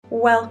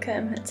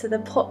Welcome to the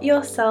Put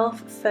Yourself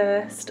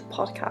First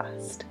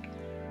podcast.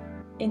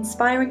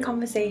 Inspiring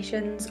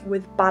conversations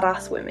with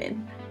badass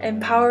women,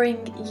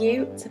 empowering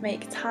you to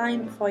make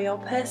time for your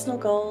personal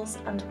goals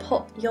and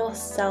put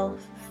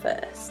yourself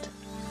first.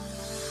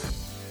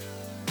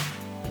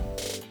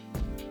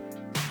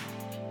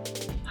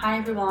 Hi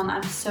everyone,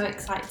 I'm so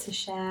excited to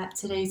share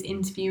today's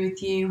interview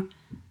with you.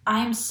 I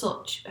am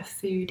such a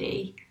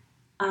foodie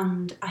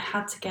and I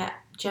had to get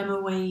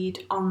Gemma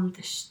Wade on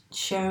the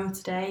show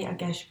today. I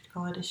guess you could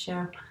call it a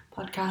show,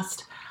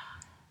 podcast.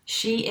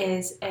 She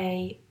is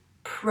a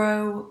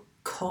pro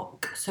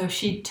cook, so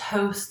she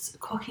hosts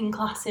cooking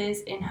classes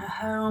in her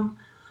home,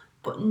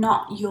 but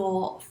not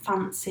your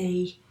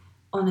fancy,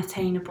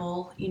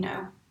 unattainable,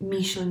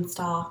 Michelin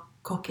star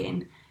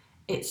cooking.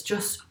 It's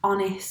just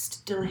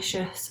honest,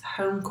 delicious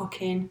home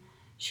cooking.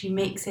 She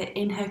makes it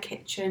in her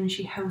kitchen.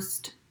 She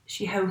hosts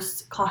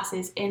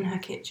classes in her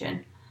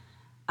kitchen,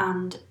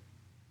 and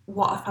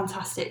what a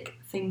fantastic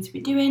thing to be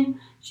doing.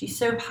 She's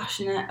so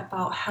passionate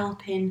about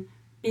helping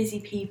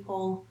busy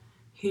people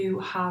who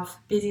have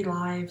busy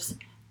lives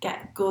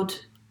get good,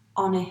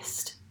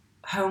 honest,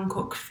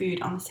 home-cooked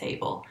food on the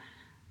table.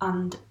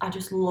 And I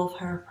just love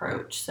her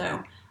approach.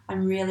 So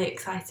I'm really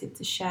excited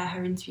to share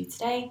her interview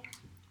today.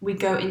 We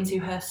go into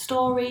her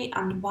story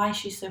and why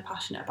she's so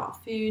passionate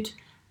about food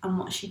and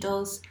what she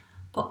does.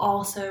 But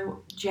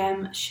also,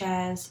 Gem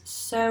shares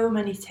so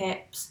many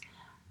tips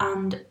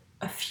and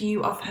a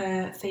few of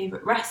her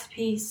favourite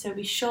recipes, so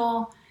be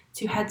sure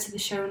to head to the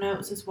show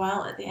notes as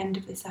well at the end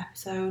of this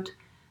episode,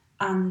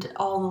 and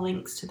all the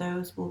links to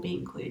those will be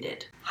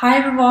included. Hi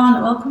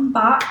everyone, welcome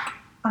back.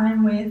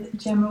 I'm with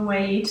Gemma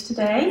Wade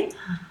today.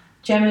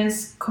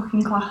 Gemma's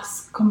cooking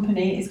class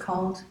company is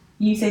called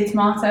You Say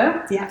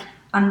Tomato. Yeah.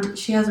 And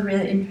she has a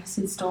really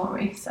interesting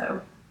story,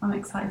 so I'm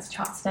excited to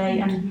chat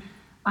today. And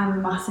I'm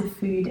a massive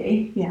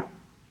foodie. Yeah.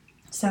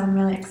 So I'm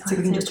really excited. So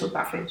we can just talk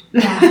about food.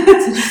 Yeah,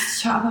 to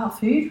just chat about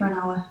food for an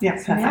hour. Yeah,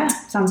 perfect. Yeah.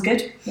 Sounds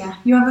good. Yeah.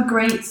 You have a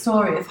great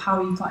story of how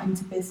you got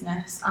into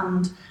business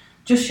and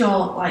just your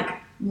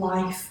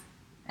life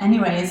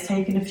anyway has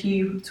taken a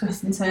few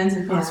twists and turns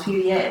in the past few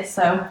years.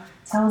 So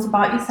tell us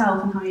about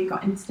yourself and how you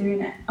got into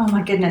doing it. Oh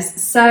my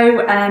goodness.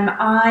 So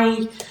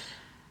I,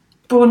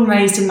 born and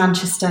raised in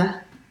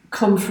Manchester,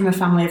 come from a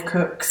family of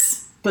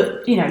cooks,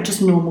 but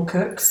just normal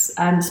cooks.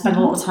 Spent a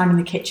lot of time in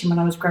the kitchen when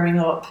I was growing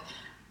up.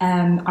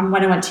 And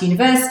when I went to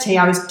university,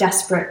 I was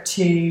desperate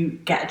to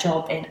get a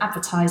job in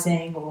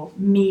advertising or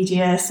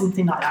media,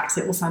 something like that, because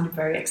it all sounded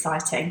very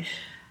exciting.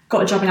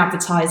 Got a job in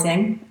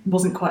advertising.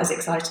 Wasn't quite as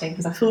exciting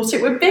as I thought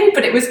it would be,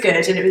 but it was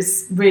good and it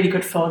was really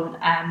good fun.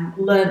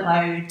 Learned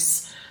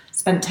loads,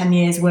 spent 10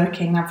 years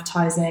working in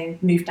advertising,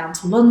 moved down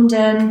to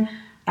London,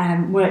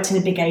 worked in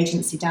a big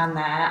agency down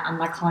there, and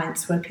my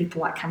clients were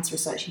people like Cancer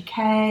Research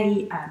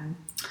UK,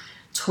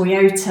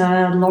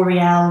 Toyota,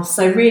 L'Oreal,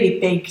 so really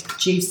big,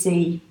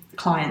 juicy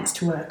clients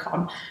to work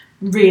on,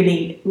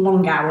 really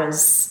long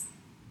hours.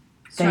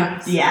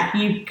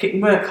 You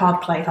work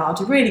hard, play hard,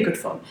 really good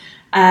fun.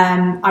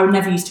 I would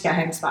never used to get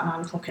home until about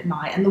 9 o'clock at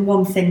night, and the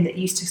one thing that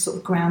used to sort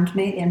of ground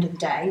me at the end of the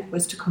day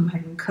was to come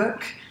home and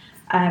cook,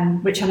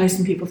 which I know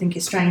some people think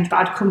is strange,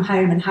 but I'd come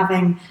home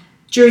and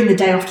during the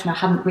day often I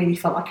hadn't really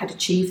felt like I'd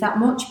achieved that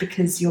much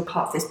because you're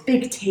part of this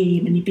big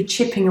team and you'd be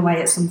chipping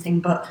away at something,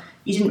 but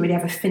you didn't really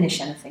ever finish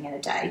anything in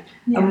a day.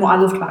 Yeah. And what I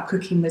loved about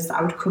cooking was that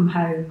I would come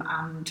home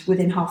and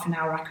within half an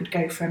hour I could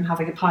go from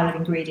having a pile of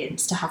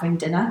ingredients to having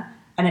dinner.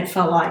 And it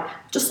felt like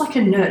just like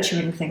a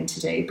nurturing thing to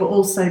do, but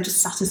also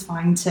just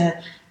satisfying to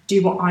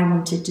do what I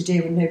wanted to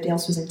do and nobody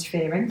else was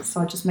interfering.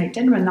 So I just make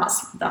dinner, and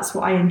that's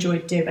what I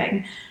enjoyed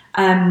doing.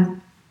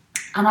 And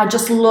I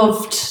just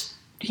loved,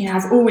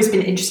 I've always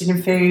been interested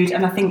in food,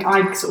 and I think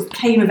I sort of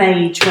came of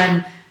age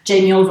when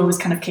Jamie Oliver was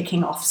kind of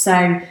kicking off.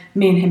 So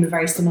me and him are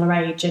very similar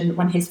age, and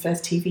when his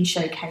first TV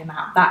show came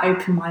out, that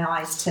opened my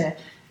eyes to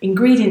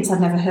ingredients I'd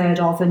never heard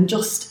of and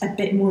just a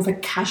bit more of a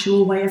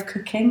casual way of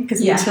cooking,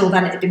 because until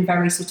then it had been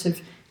very sort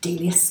of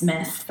Delia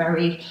Smith,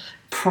 very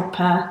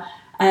proper.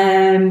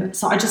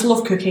 So I just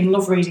love cooking,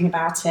 love reading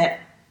about it.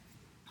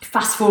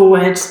 Fast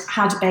forward,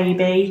 had a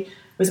baby,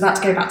 was about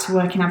to go back to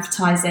work in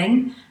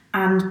advertising,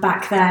 and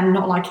back then,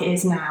 not like it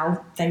is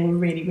now, they were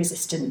really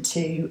resistant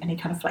to any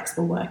kind of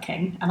flexible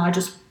working. And I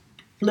just,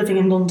 living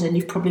in London,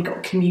 you've probably got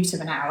a commute of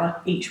an hour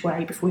each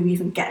way before you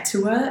even get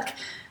to work.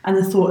 And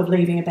the thought of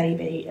leaving a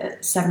baby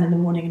at 7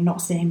 a.m. and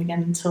not seeing him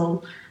again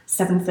until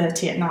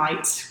 7:30 at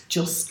night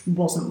just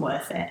wasn't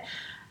worth it.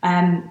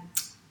 My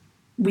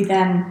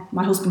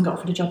husband got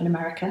offered a job in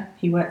America.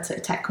 He worked at a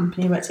tech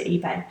company, worked at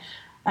eBay.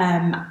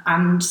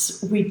 And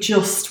we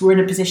just were in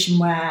a position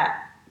where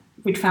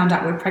we'd found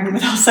out we were pregnant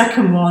with our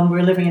second one. We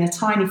were living in a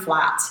tiny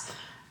flat,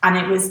 and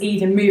it was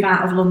either move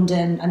out of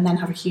London and then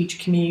have a huge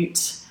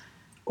commute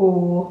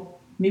or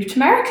move to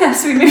America.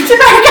 So we moved to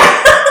America.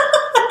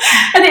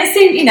 And it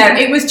seemed,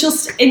 it was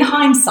just, in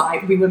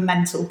hindsight, we were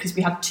mental because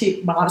we had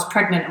I was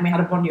pregnant and we had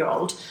a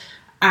 1-year-old.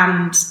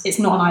 And it's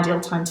not an ideal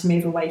time to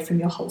move away from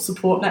your whole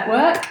support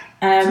network.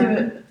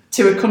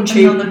 to a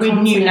country Another we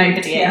knew continent,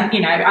 nobody in,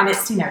 you know, and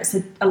it's, you know, it's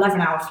an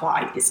 11-hour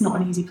flight. It's not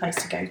an easy place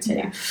to go to.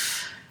 Yeah.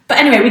 But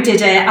anyway, we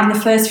did it, and the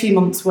first few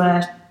months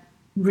were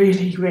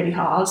really, really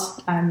hard,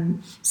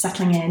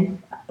 settling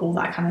in, all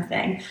that kind of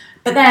thing.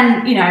 But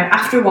then, you know,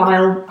 after a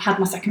while, I had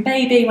my second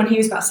baby. When he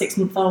was about 6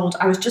 months old,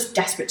 I was just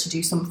desperate to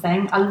do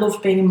something. I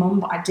loved being a mum,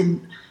 but I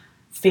didn't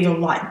feel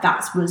like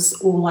that was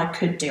all I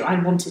could do.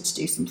 I wanted to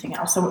do something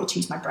else. I wanted to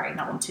use my brain.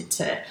 I wanted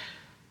to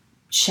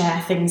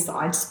share things that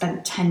I'd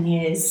spent 10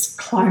 years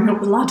climbing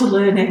up the ladder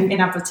learning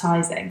in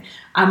advertising.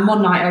 And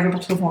one night over a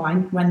bottle of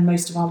wine, when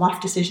most of our life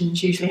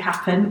decisions usually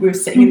happen, we were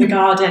sitting in the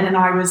garden and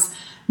I was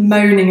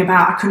moaning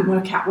about I couldn't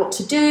work out what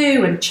to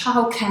do and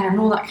childcare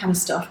and all that kind of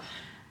stuff.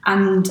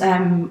 And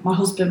my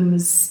husband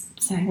was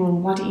saying, well,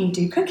 why don't you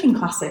do cooking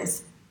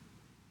classes?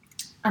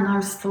 And I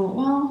just thought,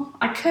 well,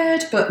 I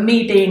could, but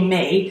me being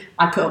me,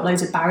 I put up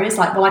loads of barriers,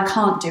 like, well, I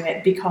can't do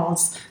it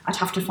because I'd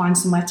have to find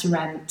somewhere to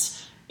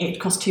rent. It'd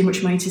cost too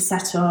much money to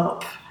set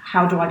up.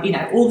 How do I, you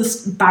know, all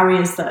the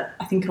barriers that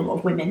I think a lot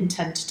of women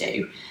tend to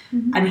do.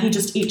 Mm-hmm. And he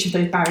just, each of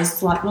those barriers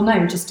was like, well,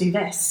 no, just do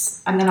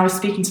this. And then I was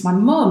speaking to my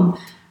mum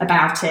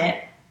about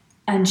it,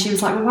 and she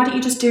was like, well, why don't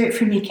you just do it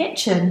from your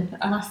kitchen?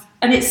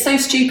 And it's so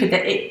stupid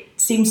that it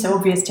seems so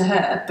obvious to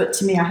her, but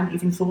to me, I hadn't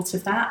even thought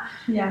of that.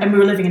 Yeah. And we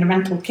were living in a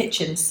rental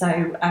kitchen,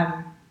 so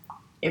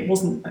it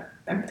wasn't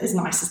as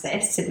nice as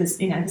this. It was,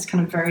 you know, this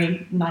kind of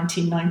very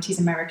 1990s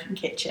American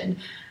kitchen.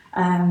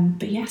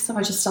 But yeah, so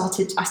I set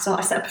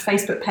up a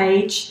Facebook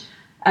page,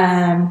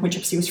 which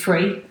obviously was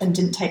free and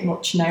didn't take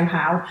much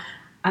know-how,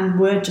 and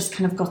word just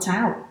kind of got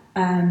out.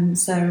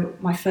 So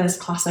my first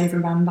class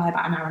overran by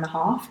about an hour and a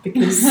half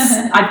because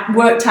I'd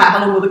worked out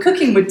how long all the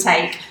cooking would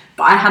take,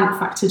 but I hadn't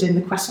factored in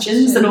the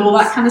questions and all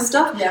that kind of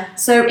stuff. Yeah.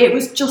 So it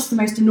was just the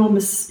most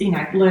enormous, you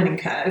know, learning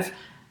curve.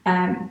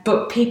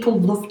 But people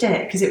loved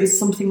it because it was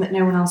something that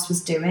no one else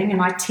was doing,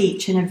 and I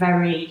teach in a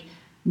very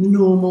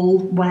normal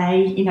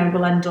way. You know,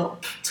 we'll end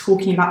up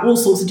talking about all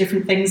sorts of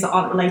different things that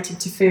aren't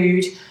related to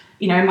food.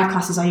 You know, in my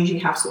classes I usually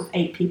have sort of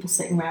 8 people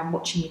sitting around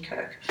watching me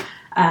cook,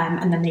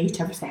 and then they eat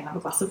everything and have a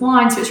glass of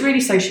wine, so it's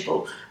really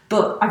sociable.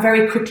 But I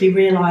very quickly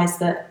realised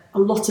that a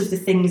lot of the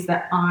things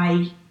that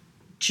I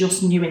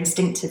just knew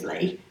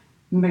instinctively,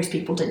 most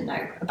people didn't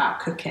know about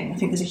cooking. I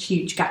think there's a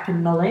huge gap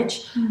in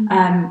knowledge.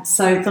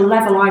 So the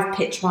level I've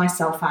pitched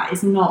myself at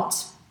is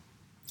not,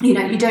 you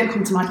know, you don't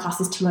come to my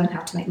classes to learn how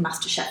to make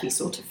MasterChef-y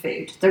sort of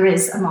food. There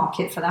is a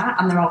market for that,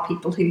 and there are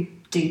people who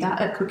do that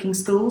at cooking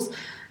schools.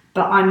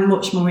 But I'm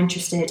much more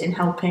interested in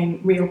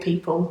helping real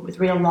people with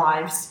real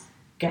lives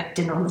get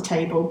dinner on the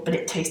table, but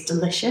it tastes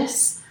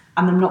delicious,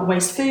 and them not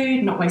waste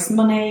food, not waste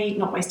money,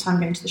 not waste time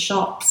going to the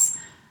shops.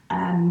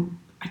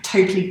 I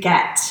totally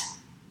get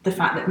the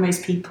fact that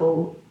most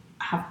people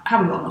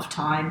haven't got enough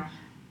time,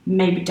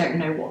 maybe don't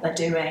know what they're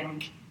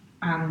doing,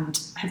 and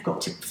have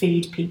got to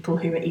feed people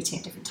who are eating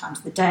at different times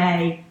of the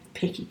day,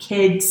 picky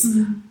kids,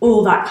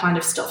 all that kind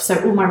of stuff. So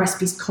all my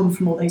recipes come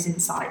from all those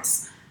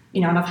insights.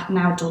 You know, and I've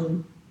now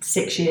done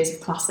 6 years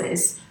of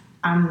classes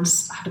and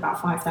had about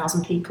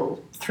 5,000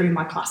 people through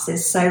my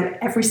classes. So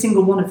every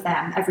single one of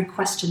them, every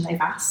question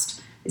they've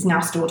asked is now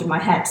stored in my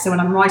head. So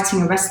when I'm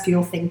writing a recipe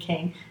or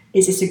thinking,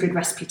 is this a good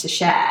recipe to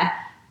share?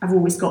 I've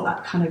always got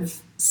that kind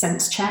of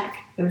sense check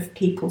of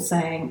people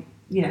saying,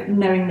 you know,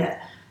 knowing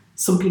that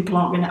some people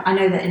aren't going to... I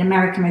know that in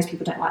America, most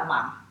people don't like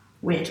lamb,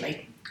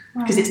 weirdly,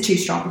 because it's too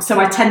strong. So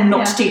I tend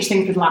not to teach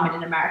things with lamb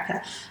in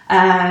America.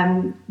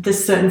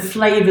 There's certain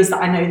flavours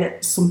that I know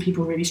that some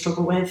people really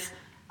struggle with.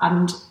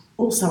 And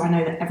also I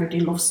know that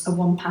everybody loves a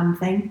one-pan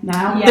thing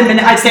now. The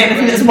minute I say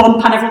anything that's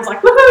one pan, everyone's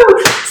like,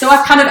 woohoo! So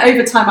I've kind of,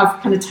 over time,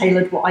 I've kind of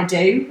tailored what I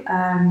do.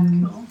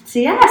 Cool. So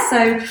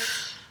yeah,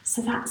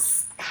 so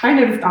that's kind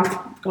of...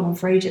 I've gone on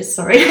for ages,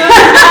 sorry. No,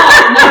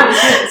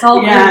 it's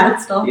all good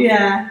stuff.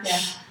 Yeah.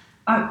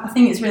 I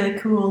think it's really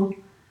cool.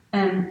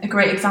 A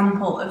great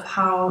example of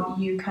how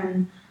you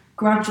can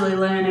gradually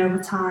learn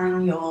over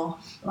time your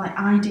like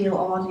ideal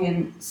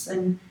audience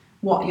and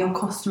what your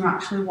customer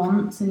actually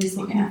wants and is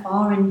looking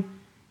for, and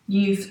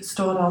you've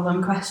stored all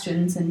them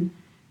questions and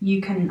you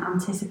can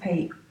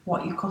anticipate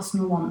what your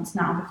customer wants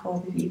now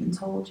before they've even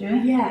told you.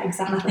 Yeah,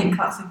 exactly. And I think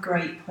that's a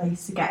great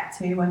place to get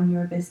to when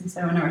you're a business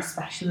owner,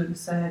 especially with a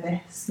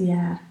service.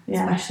 Yeah.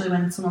 Especially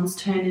when someone's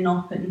turning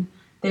up and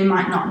they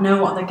might not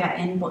know what they're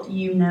getting, but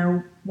you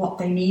know what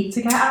they need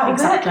to get out of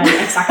it.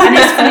 Exactly. And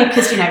it's funny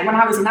because, you know, when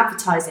I was in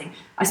advertising,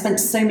 I spent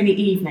so many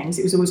evenings,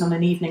 it was always on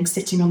an evening,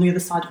 sitting on the other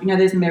side of, you know,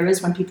 those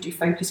mirrors when people do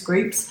focus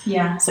groups.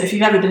 Yeah. So if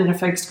you've ever been in a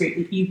focus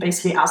group, you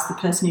basically, as the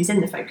person who's in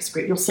the focus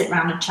group, you'll sit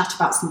around and chat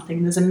about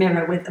something. There's a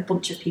mirror with a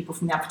bunch of people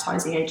from the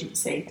advertising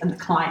agency and the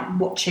client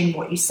watching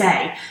what you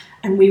say.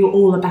 And we were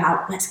all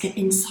about, let's get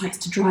insights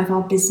to drive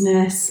our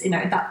business. You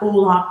know, that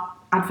all our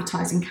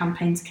advertising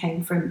campaigns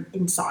came from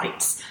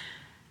insights.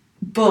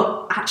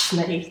 But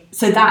actually,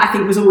 so that I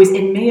think was always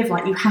in me of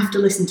like, you have to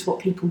listen to what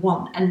people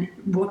want, and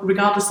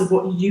regardless of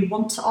what you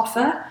want to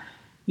offer,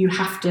 you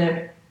have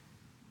to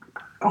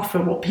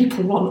offer what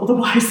people want.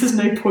 Otherwise, there's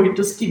no point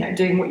just, you know,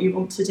 doing what you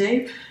want to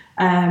do.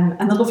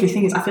 And the lovely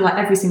thing is I feel like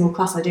every single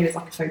class I do is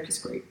like a focus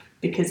group,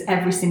 because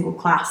every single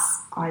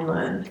class I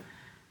learn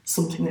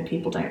something that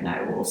people don't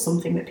know, or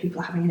something that people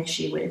are having an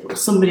issue with, or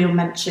somebody will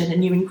mention a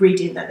new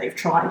ingredient that they've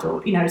tried,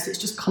 or so it's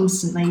just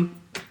constantly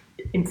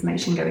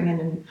information going in,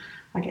 and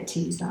I get to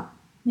use that.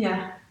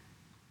 Yeah,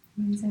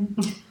 amazing.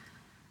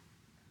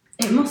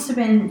 It must have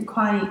been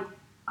quite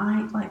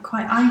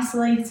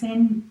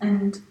isolating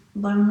and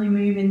lonely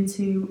moving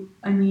to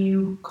a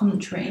new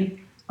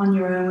country on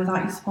your own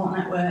without your support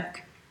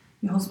network.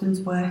 Your husband's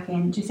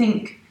working. Do you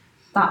think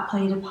that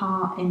played a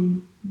part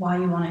in why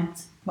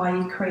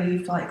you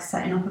craved like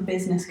setting up a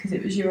business, because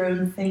it was your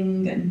own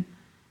thing, and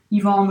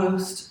you've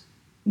almost,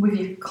 with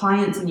your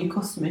clients and your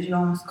customers, you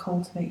almost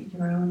cultivated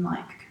your own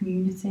like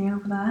community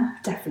over there?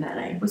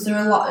 Definitely. Was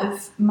there a lot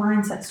of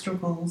mindset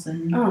struggles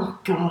and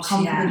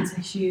confidence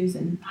issues,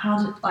 and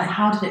how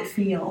did it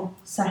feel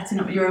setting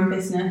up your own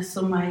business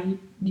somewhere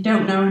you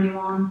don't know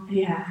anyone?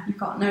 Yeah. You've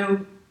got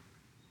no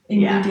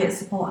immediate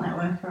support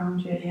network around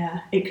you. Yeah,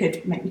 it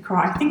could make me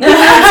cry. I think it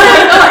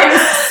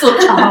was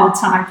such a hard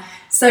time.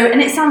 So,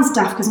 and it sounds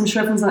daft because I'm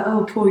sure everyone's like,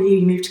 oh, poor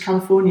you moved to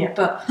California.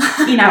 But,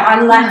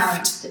 I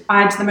left,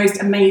 I had the most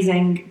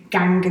amazing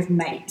gang of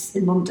mates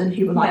in London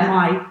who were like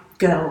my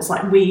girls.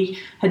 Like we'd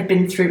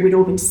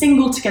all been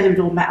single together, we'd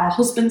all met our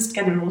husbands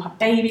together, we'd all had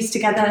babies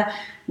together.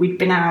 We'd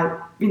been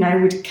out,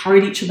 we'd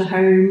carried each other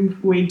home,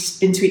 we'd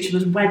been to each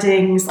other's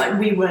weddings. Like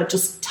we were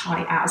just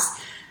tight as.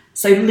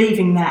 So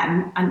leaving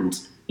them, and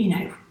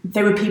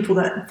there were people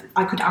that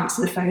I could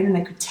answer the phone and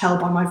they could tell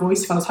by my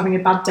voice if I was having a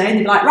bad day, and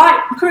they'd be like, right,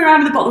 I'm coming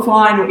around with a bottle of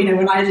wine, or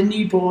when I had a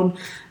newborn,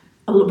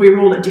 we were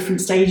all at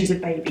different stages of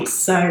babies,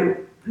 so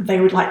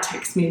they would like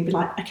text me and be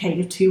like, okay,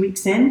 you're 2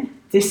 weeks in,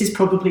 this is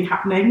probably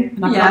happening,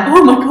 and I'd be like,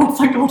 oh my god,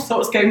 thank god, I thought I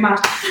was going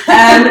mad.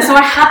 So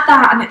I had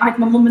that, and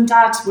my mum and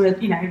dad were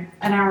an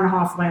hour and a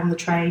half away on the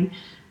train.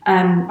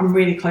 I'm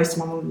really close to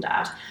my mum and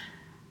dad,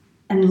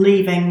 and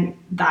leaving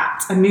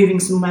that and moving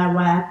somewhere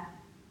where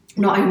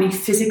not only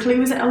physically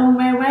was it a long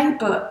way away,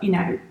 but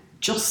I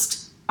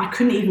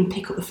couldn't even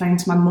pick up the phone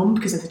to my mum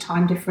because of the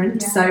time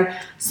difference. Yeah. So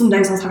some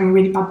days I was having a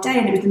really bad day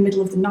and it was the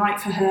middle of the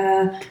night for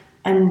her,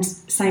 and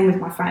same with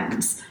my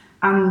friends.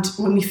 And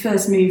when we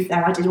first moved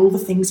there, I did all the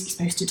things you're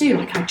supposed to do.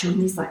 Like I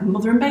joined these like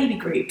mother and baby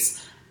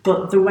groups,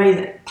 but the way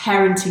that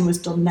parenting was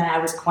done there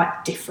was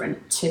quite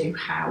different to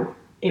how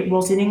it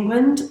was in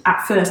England.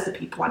 At first, the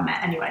people I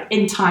met anyway.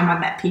 In time, I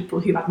met people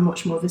who had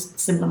much more of a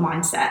similar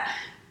mindset.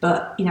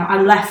 But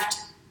I left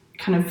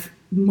kind of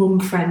mum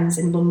friends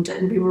in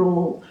London.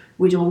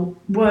 We'd all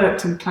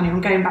worked and planning on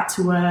going back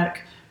to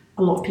work.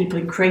 A lot of people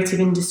in creative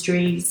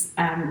industries.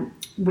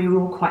 We were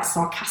all quite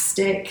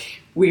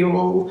sarcastic. We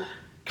all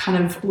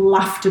kind of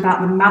laughed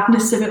about the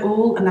madness of it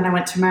all. And then I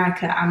went to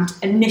America, and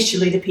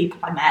initially the people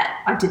I met,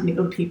 I did meet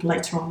other people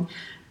later on,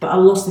 but a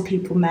lot of the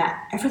people met,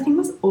 everything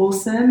was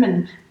awesome,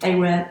 and they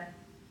were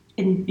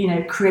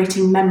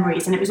creating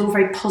memories, and it was all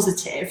very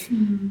positive.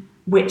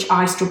 Which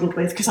I struggled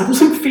with because I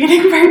wasn't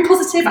feeling very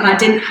positive, and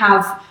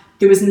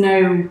there was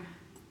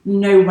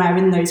nowhere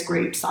in those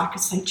groups that I could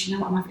say, do you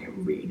know what, I'm having a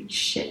really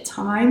shit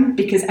time,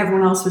 because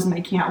everyone else was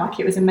making out like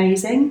it was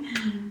amazing.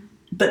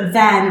 But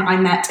then I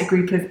met a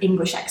group of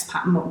English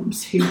expat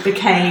mums who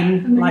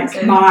became like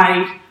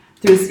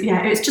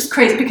it's just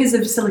crazy because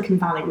of Silicon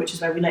Valley, which is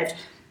where we lived.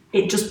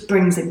 It just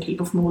brings in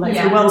people from all over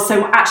the world.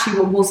 So actually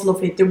what was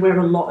lovely, there were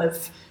a lot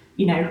of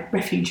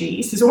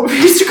refugees is what we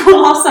used to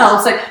call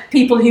ourselves. So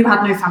people who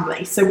had no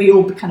family. So we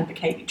all kind of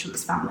became each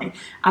other's family.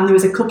 And there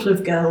was a couple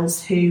of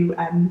girls who,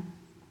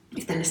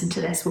 if they listen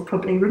to this, will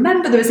probably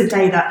remember there was a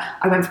day that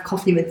I went for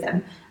coffee with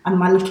them, and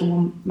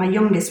my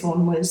youngest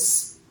one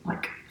was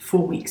like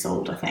 4 weeks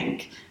old, I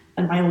think,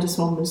 and my oldest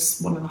one was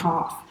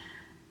 1.5.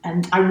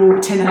 And I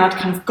walked in and I'd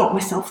kind of got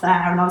myself there,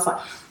 and I was like,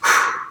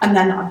 and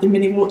then the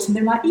minute walked in,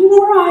 they were like, "Are you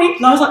all right?"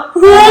 And I was like,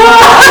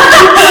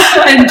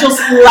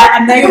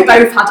 and they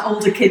both had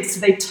older kids,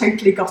 so they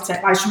totally got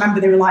it. I just remember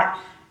they were like,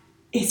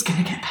 "It's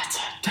going to get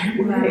better, don't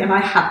worry." Yeah. And I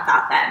had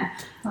that then.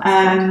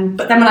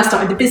 But then when I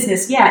started the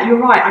business, you're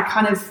right, I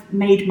kind of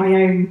made my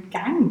own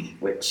gang,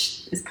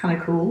 which is kind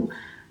of cool.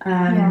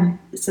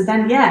 So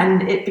then,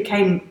 and it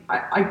became,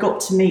 I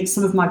got to meet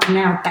some of my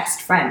now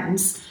best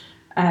friends.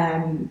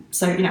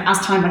 So, as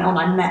time went on,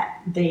 I met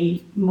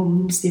the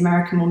mums, the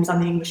American mums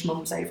and the English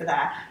mums over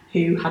there,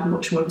 who had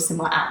much more of a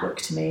similar outlook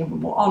to me and were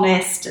more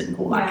honest and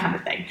all that kind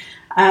of thing.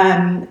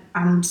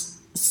 And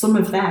some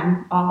of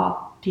them are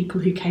people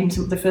who came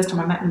to, the first time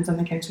I met them was when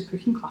they came to a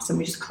cooking class, and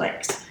we just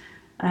clicked.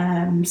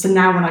 So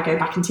now when I go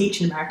back and teach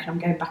in America, I'm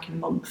going back in a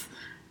month,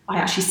 I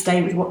actually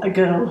stay with a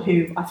girl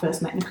who I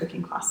first met in a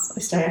cooking class.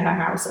 I stay at her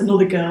house.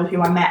 Another girl who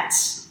I met,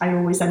 I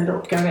always end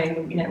up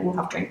going, and we'll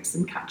have drinks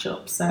and catch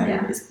up. So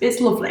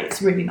it's lovely.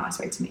 It's a really nice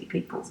way to meet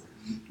people.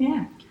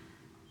 Yeah.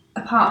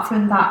 Apart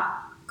from that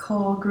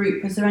core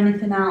group, was there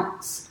anything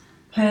else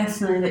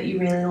personally that you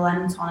really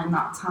learnt on in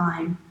that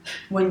time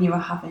when you were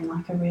having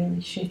like a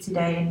really shitty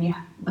day and you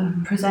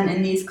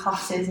presenting these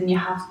classes, and you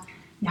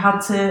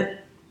had to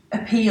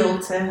appeal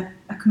to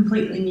a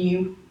completely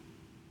new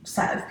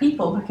set of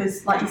people,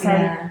 because like you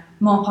say,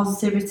 more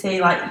positivity,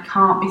 like you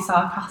can't be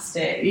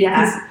sarcastic.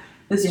 Yeah. Because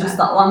there's just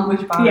that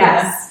language barrier.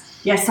 Yes.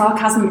 Yeah,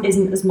 sarcasm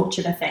isn't as much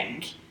of a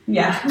thing.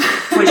 Yeah.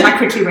 Which I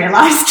quickly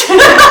realised.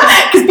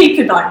 Because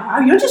people are like, wow,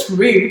 you're just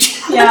rude.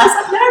 Yeah.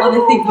 Like, no,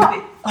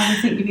 Or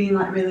they think you're being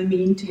like really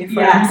mean to your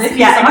friends. Yes. If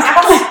Yeah, you're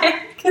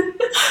exactly.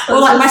 Or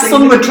like my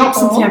son would drop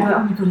something, I'd be like,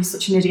 oh my god, he's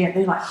such an idiot.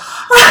 They're like,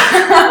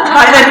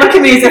 like they'd look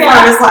at me as if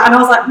I was like, and I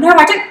was like, no,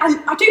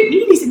 I don't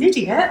mean he's an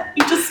idiot.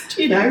 He just,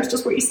 it's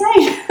just what you say.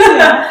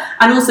 Yeah.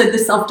 And also the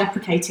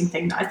self-deprecating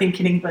thing that I think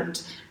in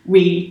England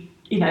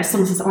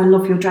someone says, oh, I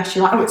love your dress.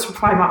 You're like, oh, it's from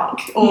Primark.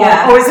 Or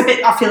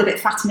I feel a bit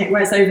fat in it.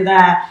 Whereas over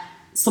there,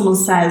 someone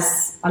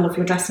says, I love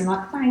your dress. And you're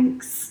like,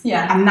 thanks.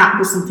 Yeah. And that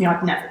was something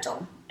I'd never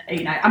done.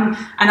 And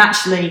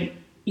actually,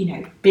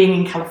 being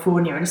in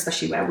California, and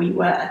especially where we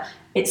were,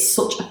 it's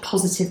such a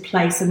positive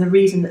place. And the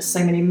reason that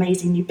so many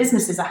amazing new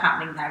businesses are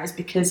happening there is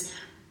because,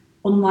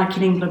 unlike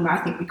in England, where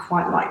I think we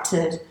quite like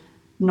to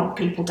knock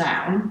people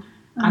down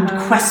and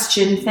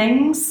question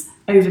things,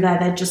 over there,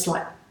 they're just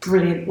like,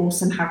 brilliant,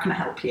 awesome, how can I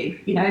help you?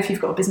 If you've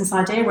got a business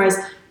idea. Whereas,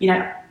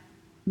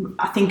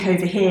 I think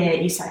over here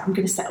you say, I'm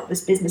going to set up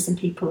this business, and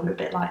people are a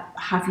bit like,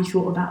 have you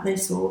thought about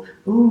this? Or,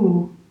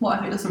 ooh. What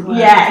if it doesn't work?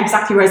 Yeah,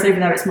 exactly. Whereas over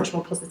there it's much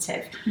more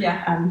positive.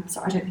 Yeah.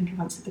 So I don't think I've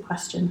answered the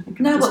question. I think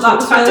No, I've just but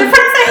talked that about was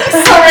different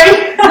things.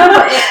 Sorry. No,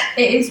 but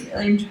it is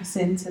really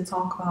interesting to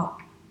talk about,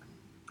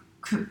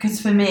 because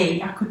for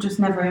me, I could just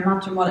never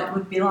imagine what it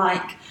would be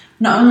like,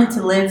 not only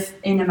to live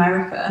in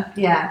America,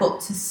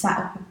 but to set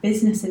up a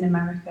business in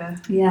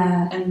America.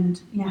 Yeah. And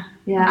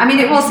I mean,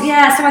 it was,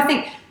 so I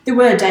think there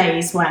were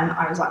days when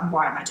I was like,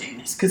 why am I doing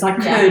this? Because I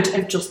could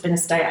have just been a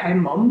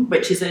stay-at-home mum,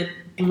 which is a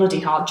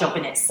bloody hard job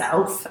in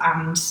itself.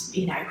 And,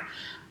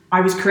 I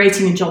was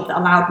creating a job that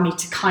allowed me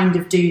to kind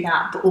of do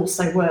that, but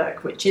also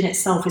work, which in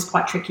itself is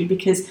quite tricky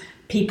because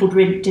people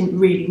didn't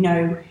really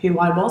know who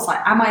I was. Like,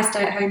 am I a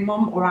stay-at-home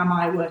mum or am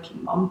I a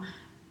working mum?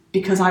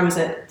 Because I was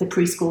at the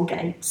preschool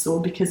gates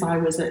or because I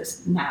was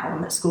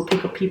I'm at school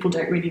pickup, people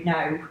don't really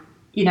know,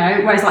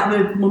 whereas like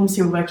the mums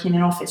who are working in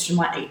an office from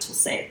like 8 till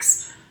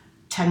 6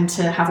 tend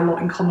to have a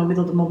lot in common with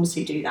other mums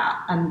who do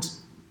that. And,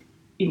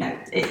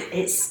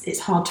 it's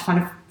hard to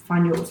kind of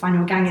find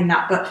your gang in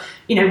that. But,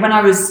 when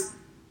I was,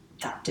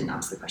 that didn't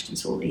answer the question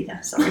at all either,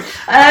 sorry.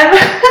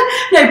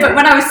 No, but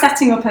when I was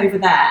setting up over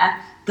there,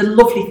 the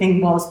lovely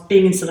thing was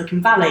being in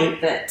Silicon Valley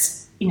that,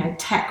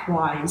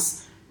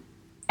 tech-wise,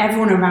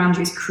 everyone around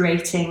you is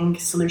creating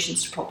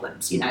solutions to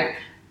problems.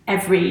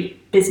 Every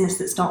business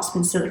that starts up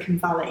in Silicon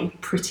Valley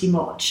pretty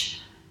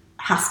much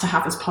has to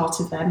have as part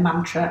of their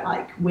mantra,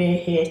 like, we're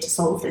here to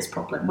solve this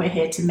problem. We're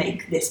here to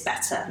make this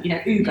better.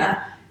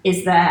 Uber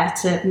is there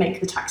to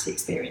make the taxi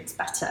experience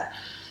better.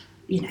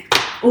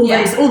 All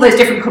those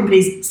different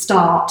companies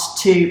start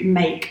to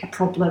make a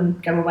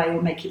problem go away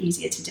or make it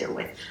easier to deal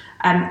with.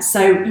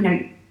 So,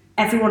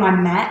 everyone I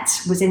met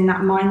was in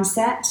that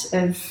mindset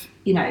of,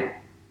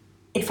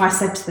 if I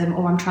said to them,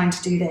 oh, I'm trying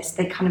to do this,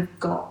 they kind of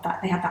got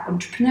that. They had that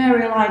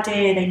entrepreneurial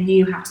idea. They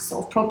knew how to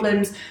solve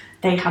problems.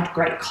 They had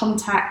great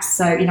contacts.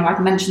 So, I'd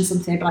mention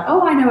something, they'd be like,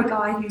 oh, I know a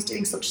guy who's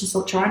doing such and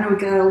such, or I know a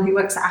girl who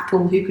works at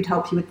Apple who could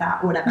help you with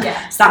that, or whatever.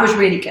 Yeah. So that was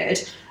really good.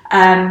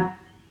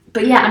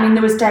 But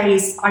there was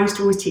days, I used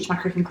to always teach my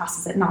cooking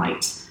classes at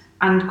night,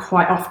 and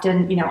quite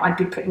often, I'd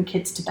be putting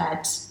kids to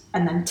bed,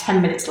 and then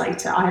 10 minutes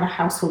later, I had a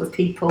house full of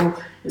people.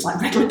 It was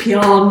like red lippy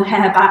on,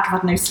 hair back,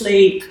 I've had no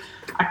sleep.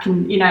 I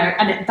can,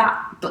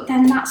 but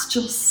then that's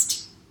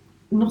just,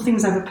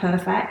 nothing's ever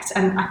perfect.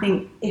 And I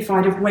think if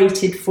I'd have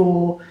waited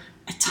for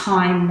a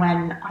time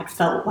when I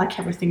felt like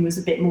everything was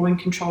a bit more in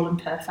control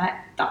and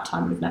perfect, that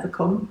time would have never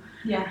come.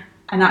 Yeah.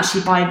 And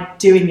actually by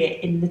doing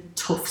it in the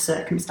tough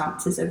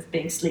circumstances of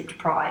being sleep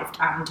deprived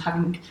and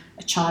having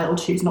a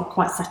child who's not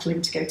quite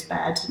settling to go to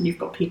bed and you've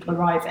got people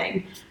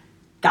arriving,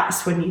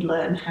 that's when you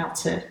learn how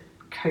to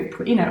cope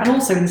with, and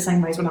also in the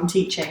same ways when I'm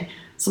teaching,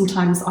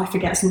 sometimes I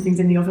forget something's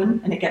in the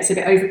oven and it gets a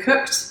bit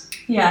overcooked.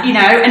 Yeah.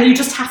 And you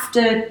just have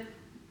to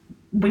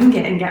wing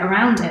it and get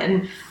around it.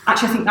 And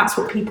actually I think that's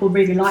what people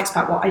really liked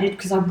about what I did,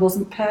 because I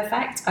wasn't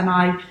perfect,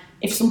 and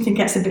if something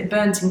gets a bit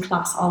burnt in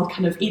class, I'll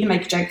kind of either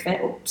make a joke of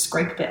it or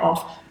scrape a bit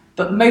off.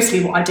 But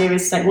mostly what I do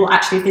is say, well,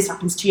 actually, if this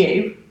happens to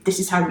you, this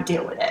is how we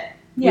deal with it.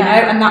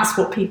 Yeah. And that's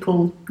what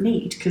people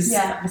need, because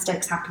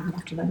mistakes happen, you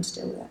have to learn to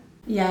deal with it.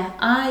 Yeah,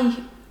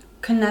 I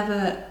can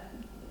never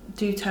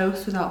do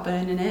toast without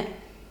burning it.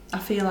 I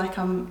feel like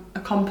I'm a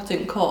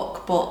competent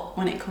cook, but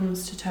when it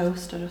comes to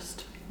toast,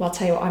 Well, I'll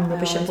tell you what, I'm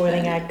rubbish at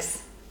boiling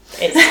eggs.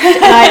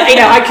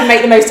 I can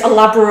make the most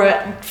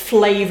elaborate,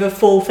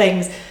 flavourful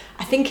things.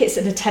 I think it's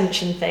an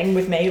attention thing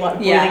with me, like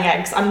boiling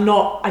eggs. I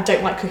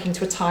don't like cooking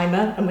to a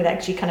timer, and with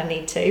eggs you kind of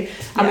need to.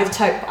 And with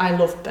toast, I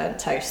love burnt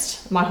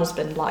toast. My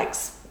husband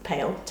likes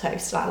pale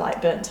toast, I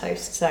like burnt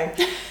toast, so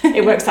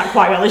it works out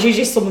quite well. There's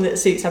usually someone that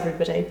suits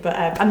everybody.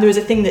 But and there was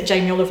a thing that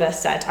Jamie Oliver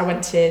said. I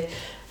went to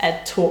a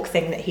talk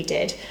thing that he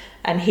did,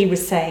 and he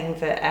was saying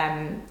that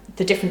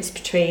the difference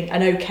between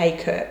an okay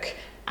cook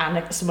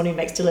and someone who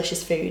makes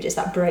delicious food is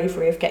that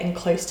bravery of getting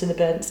close to the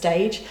burnt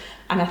stage.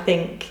 And I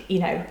think,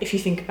 if you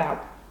think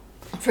about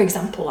for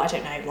example, I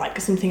don't know, like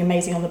something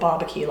amazing on the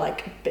barbecue,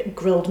 like a bit of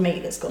grilled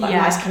meat that's got that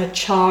Yeah. nice kind of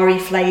charry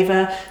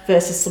flavour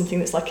versus something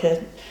that's like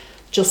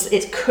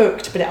it's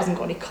cooked but it hasn't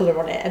got any colour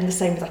on it. And the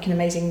same with like an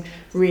amazing,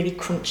 really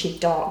crunchy,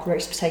 dark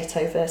roast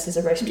potato versus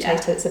a roast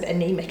potato that's a bit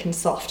anemic and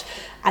soft.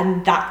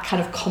 And that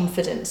kind of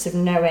confidence of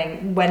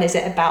knowing when is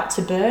it about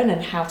to burn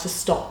and how to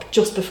stop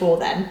just before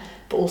then,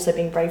 but also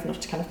being brave enough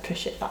to kind of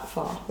push it that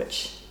far,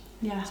 which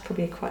is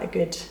probably quite a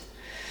good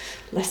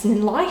lesson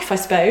in life, I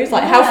suppose.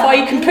 Like how far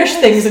you can push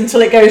things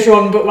until it goes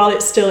wrong, but while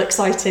it's still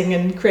exciting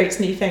and creates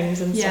new things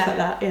and stuff like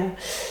that.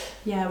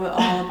 Yeah, we're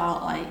all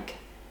about like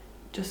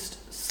just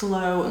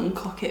slow and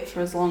cook it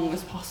for as long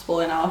as possible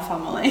in our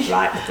family.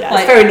 Right, yeah,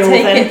 like, it's very northern.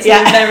 Take it to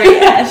the very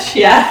edge.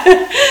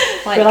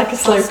 Like, we're like a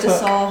slow pasta cook.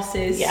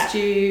 sauces,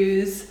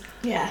 stews,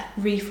 Yeah.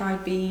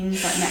 refried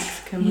beans, like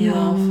Mexican we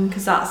love,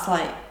 because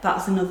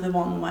that's another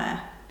one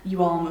where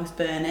you almost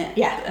burn it.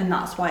 Yeah. And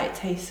that's why it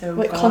tastes so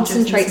Well, it gorgeous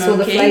and concentrates all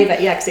the smoky. flavour,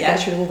 because it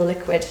gets rid of all the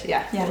liquid.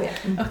 Yeah.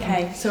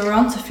 Okay, so we're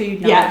on to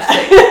food now,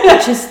 Yeah.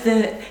 which is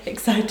the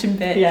exciting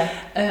bit.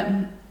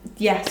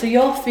 Yeah. So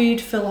your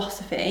food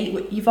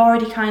philosophy, you've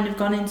already kind of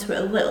gone into it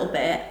a little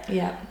bit.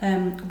 Yeah.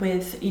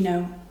 With,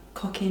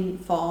 cooking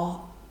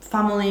for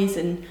families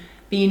and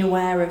being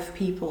aware of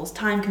people's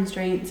time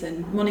constraints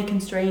and money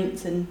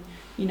constraints and,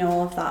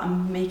 all of that,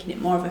 and making it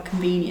more of a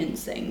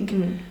convenience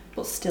thing,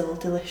 but still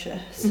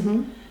delicious.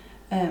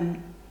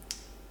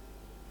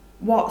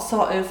 What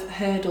sort of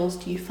hurdles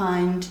do you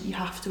find you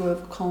have to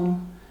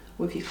overcome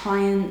with your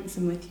clients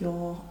and with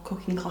your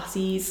cooking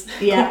classes?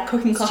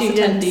 Cooking class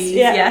Students.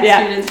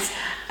 attendees.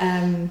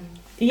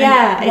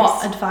 Students.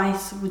 What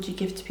advice would you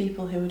give to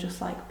people who are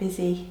just like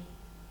busy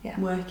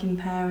working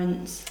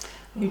parents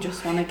who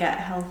just want to get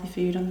healthy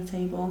food on the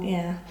table?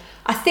 Yeah.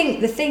 I think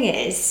the thing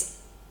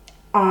is,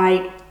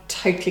 I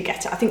totally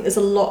get it. I think there's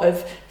a lot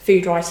of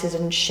food writers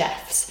and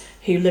chefs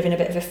who live in a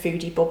bit of a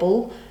foodie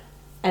bubble,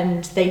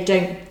 and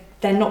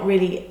they're not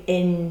really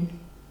in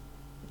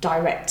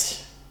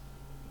direct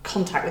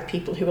contact with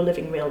people who are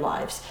living real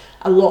lives.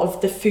 A lot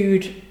of the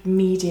food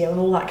media and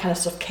all that kind of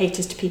stuff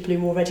caters to people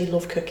who already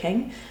love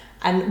cooking.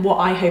 And what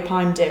I hope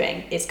I'm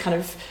doing is kind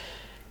of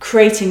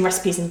creating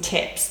recipes and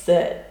tips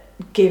that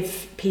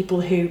give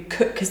people who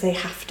cook because they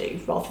have to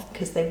rather than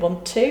because they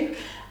want to.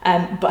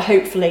 But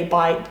hopefully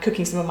by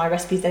cooking some of my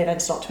recipes, they then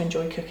start to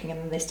enjoy cooking and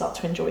then they start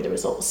to enjoy the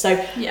results.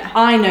 So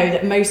I know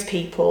that most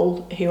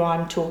people who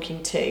I'm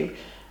talking to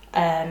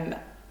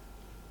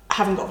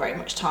haven't got very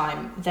much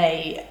time.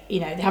 They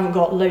haven't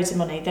got loads of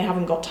money. They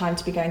haven't got time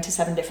to be going to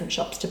 7 different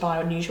shops to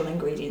buy unusual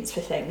ingredients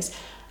for things.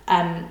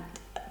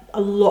 A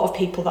lot of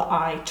people that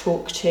I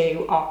talk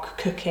to are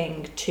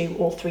cooking 2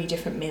 or 3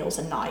 different meals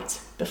a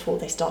night before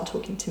they start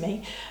talking to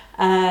me.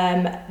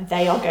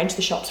 They are going to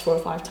the shops 4 or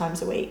 5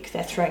 times a week.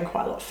 They're throwing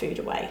quite a lot of food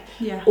away.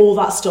 All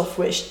that stuff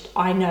which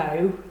I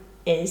know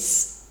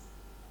is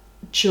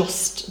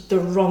just the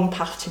wrong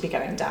path to be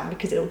going down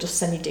because it'll just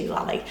send you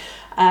doolally.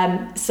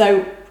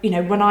 So,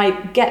 when I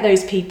get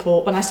those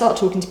people, when I start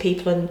talking to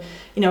people and,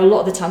 a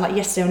lot of the time, like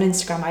yesterday on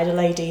Instagram, I had a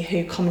lady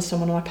who commented on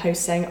one of my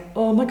posts saying,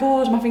 oh my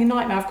God, I'm having a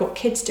nightmare. I've got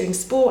kids doing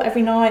sport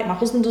every night. My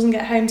husband doesn't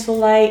get home till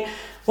late.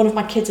 One of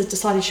my kids has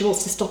decided she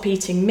wants to stop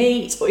eating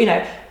meat. Or,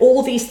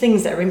 all these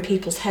things that are in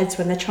people's heads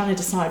when they're trying to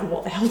decide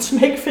what the hell to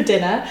make for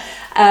dinner.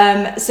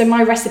 So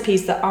my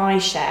recipes that I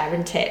share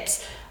and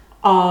tips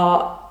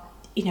are,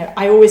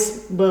 I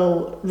always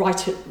will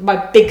write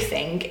my big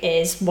thing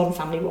is one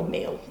family, one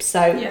meal.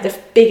 So the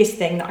biggest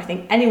thing that I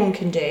think anyone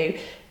can do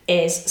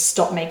is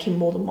stop making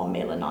more than one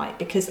meal a night,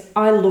 because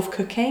I love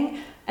cooking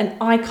and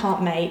I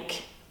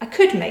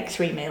could make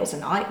 3 meals a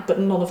night, but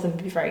none of them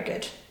would be very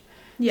good.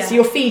 Yeah. So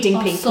you're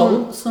feeding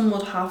people. Some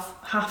would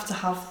have to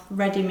have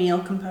ready meal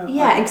components.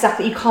 Yeah,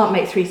 exactly. You can't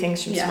make 3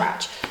 things from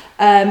scratch.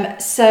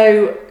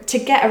 So to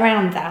get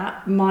around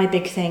that, my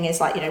big thing is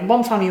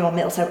one family, one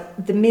meal. So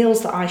the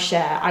meals that I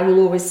share, I will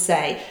always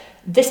say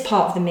this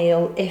part of the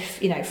meal,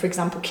 if, for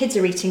example, kids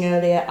are eating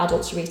earlier,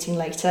 adults are eating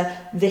later,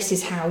 this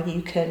is how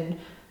you can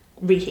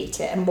reheat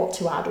it and what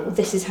to add, or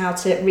this is how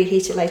to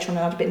reheat it later on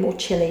and add a bit more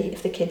chili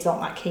if the kids aren't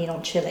that keen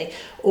on chili.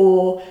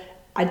 Or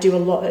I do a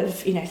lot of,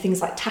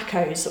 things like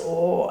tacos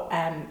or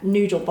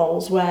noodle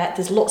bowls where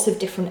there's lots of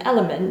different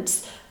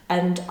elements,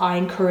 and I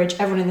encourage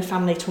everyone in the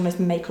family to almost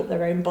make up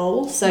their own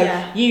bowl. So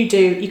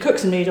you cook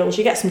some noodles,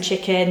 you get some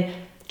chicken,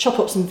 chop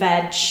up some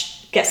veg,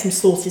 get some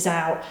sauces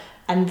out,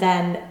 and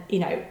then,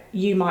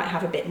 you might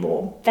have a bit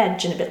more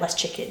veg and a bit less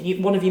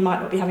chicken. One of you might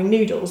not be having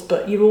noodles,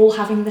 but you're all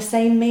having the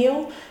same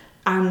meal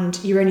and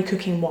you're only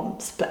cooking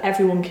once, but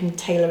everyone can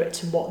tailor it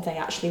to what they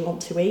actually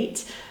want to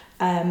eat.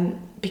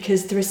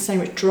 Because there is so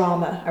much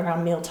drama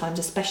around meal times,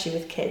 especially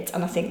with kids.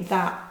 And I think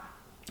that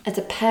as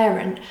a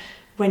parent,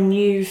 when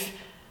you've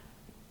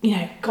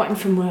got in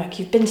from work,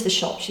 you've been to the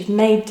shops, you've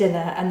made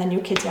dinner, and then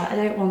your kid's like, I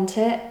don't want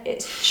it.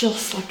 It's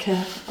just like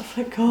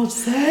for God's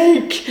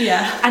sake.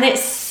 Yeah. And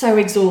it's so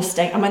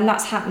exhausting. I mean,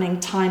 that's happening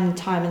time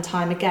and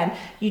time again.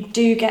 You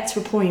do get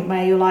to a point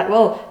where you're like,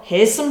 well,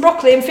 here's some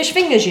broccoli and fish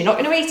fingers. You're not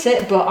going to eat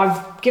it, but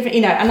I've given,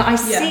 and I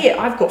see it.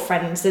 I've got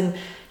friends, and,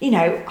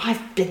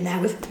 I've been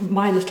there with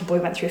my little boy,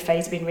 went through a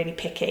phase of being really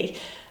picky.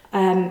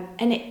 And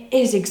it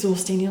is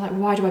exhausting. You're like,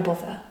 why do I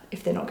bother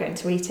if they're not going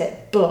to eat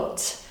it?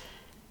 But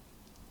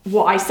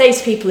what I say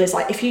to people is,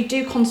 like, if you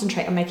do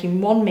concentrate on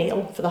making one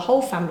meal for the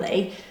whole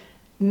family,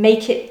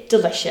 make it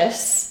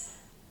delicious,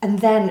 and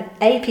then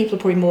people are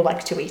probably more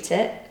likely to eat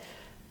it,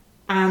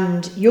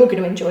 and you're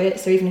going to enjoy it.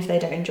 So even if they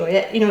don't enjoy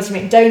it, you know what I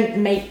mean?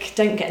 Don't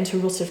get into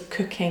a rut of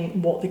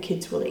cooking what the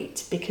kids will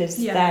eat,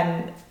 because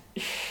then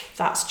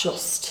that's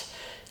just,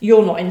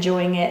 you're not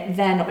enjoying it,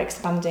 they're not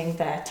expanding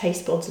their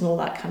taste buds and all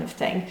that kind of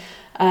thing.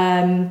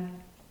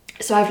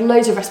 So I have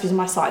loads of recipes on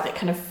my site that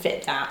kind of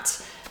fit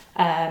that.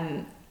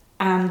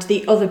 And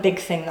the other big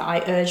thing that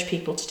I urge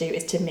people to do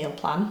is to meal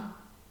plan,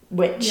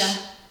 which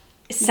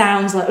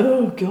sounds like,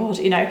 oh God,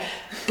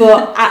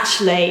 but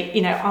actually,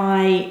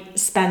 I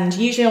spend,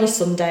 usually on a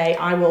Sunday,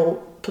 I will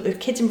put the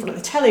kids in front of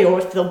the telly, or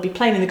if they'll be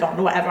playing in the garden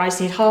or whatever, I just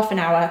need half an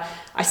hour.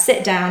 I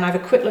sit down, I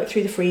have a quick look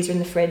through the freezer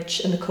and the fridge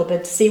and the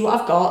cupboard to see what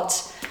I've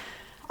got.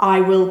 I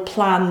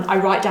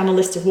write down a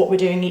list of what we're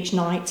doing each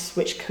night,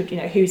 which could,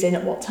 who's in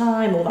at what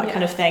time, all that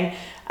kind of thing.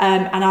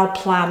 And I'll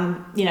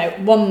plan,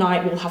 one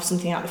night we'll have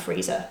something out of the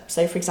freezer.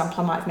 So, for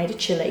example, I might have made a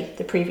chilli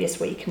the previous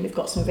week and we've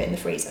got some of it in the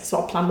freezer. So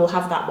I'll plan we'll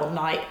have that one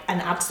night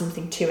and add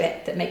something to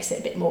it that makes it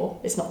a bit more,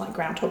 it's not like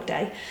Groundhog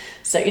Day.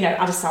 So,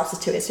 add a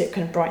salsa to it so it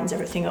kind of brightens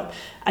everything up.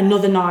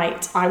 Another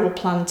night I will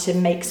plan to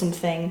make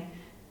something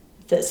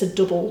that's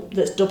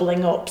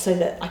doubling up so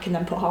that I can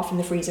then put half in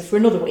the freezer for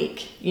another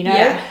week,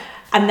 Yeah.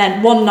 And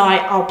then one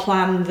night I'll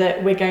plan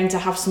that we're going to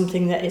have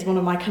something that is one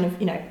of my kind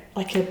of,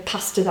 like a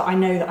pasta that I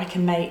know that I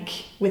can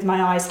make with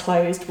my eyes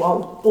closed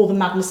while all the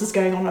madness is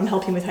going on. I'm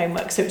helping with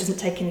homework, so it doesn't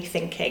take any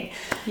thinking.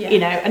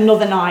 Yeah.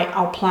 Another night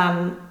I'll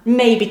plan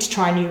maybe to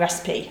try a new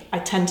recipe. I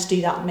tend to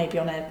do that maybe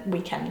on a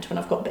weekend when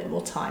I've got a bit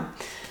more time.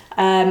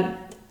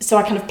 So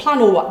I kind of plan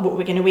all what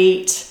we're going to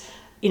eat.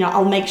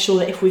 I'll make sure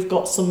that if we've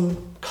got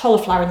some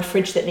cauliflower in the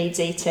fridge that needs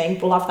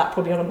eating, we'll have that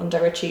probably on a Monday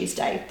or a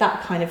Tuesday,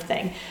 that kind of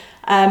thing.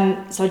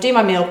 So I do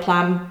my meal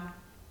plan,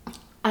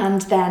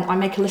 and then I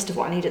make a list of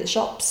what I need at the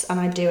shops, and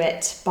I do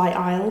it by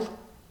aisle,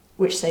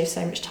 which saves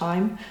so much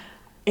time.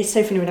 It's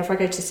so funny, whenever I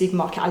go to the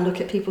supermarket, I look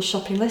at people's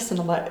shopping lists and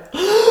I'm like,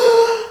 because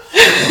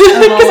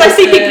I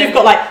see people who've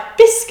got like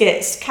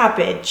biscuits,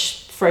 cabbage,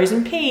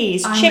 frozen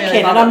peas, chicken, really,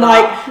 and I'm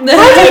like, how do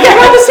you get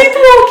around the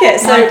supermarket?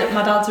 So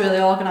my dad's really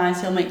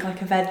organised. He'll make like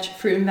a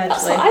fruit and veg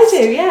list. That's what I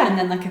do, yeah. And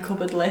then like a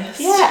cupboard list.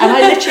 Yeah, and I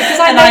literally, because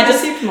I know the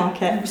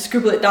supermarket,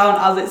 scribble it down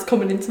as it's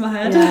coming into my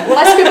head. Yeah. Well,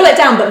 I scribble it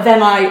down, but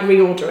then I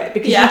reorder it,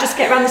 because you just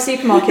get around the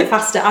supermarket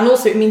faster, and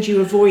also it means you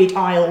avoid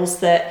aisles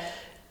that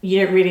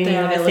you don't really need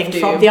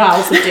anything from. The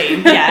aisles of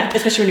doom,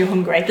 especially when you're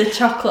hungry. The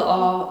chocolate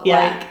or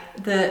like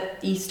the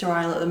Easter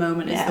aisle at the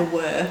moment is the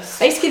worst.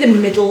 Basically the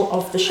middle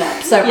of the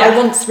shop. So I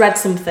once read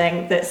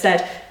something that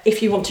said,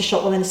 if you want to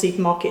shop well in a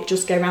supermarket,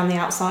 just go around the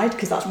outside,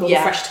 because that's really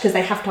fresh, because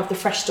they have to have the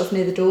fresh stuff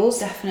near the doors.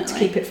 Definitely. To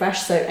keep it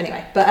fresh. So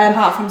anyway, but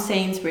apart from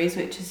Sainsbury's,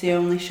 which is the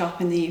only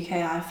shop in the UK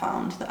I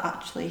found that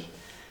actually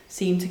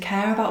seem to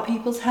care about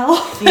people's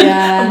health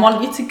and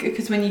want you to,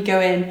 because when you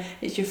go in,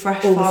 it's your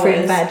fresh flowers, fruit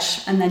and veg,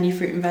 and then your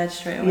fruit and veg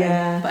straight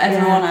away. But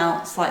everyone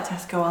else, like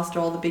Tesco, Asda,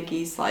 all the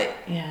biggies, like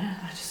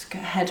I just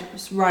head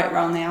right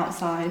around the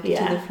outside to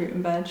the fruit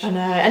and veg. I know,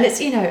 and it's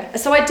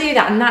so I do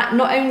that, and that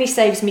not only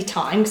saves me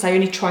time, because I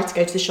only try to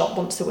go to the shop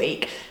once a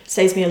week,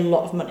 saves me a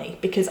lot of money,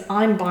 because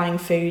I'm buying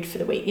food for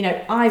the week.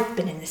 I've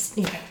been in this,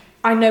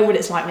 I know what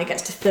it's like when it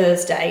gets to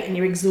Thursday and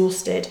you're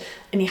exhausted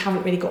and you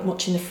haven't really got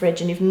much in the fridge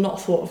and you've not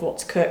thought of what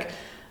to cook,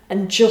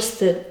 and just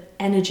the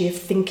energy of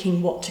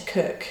thinking what to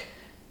cook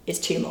is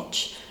too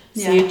much.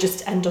 So you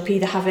just end up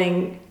either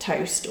having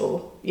toast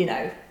or,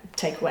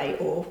 takeaway,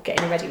 or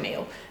getting a ready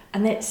meal.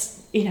 And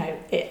it's,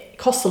 it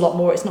costs a lot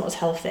more, it's not as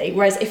healthy.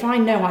 Whereas if I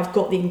know I've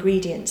got the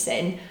ingredients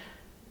in,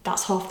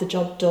 that's half the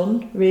job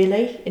done,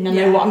 really. And I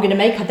know what I'm going to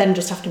make, I then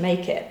just have to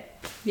make it.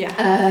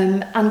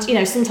 And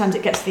sometimes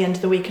it gets to the end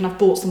of the week and I've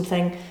bought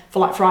something for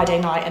like Friday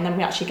night, and then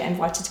we actually get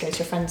invited to go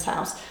to a friend's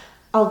house.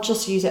 I'll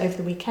just use it over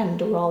the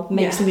weekend, or I'll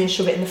make something and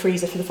shove it in the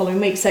freezer for the following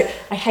week. So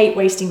I hate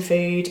wasting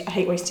food, I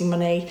hate wasting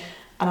money,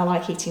 and I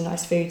like eating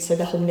nice food. So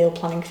the whole meal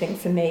planning thing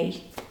for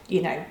me,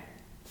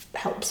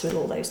 helps with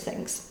all those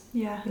things.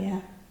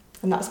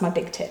 And that's my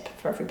big tip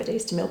for everybody,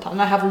 is to meal plan.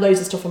 And I have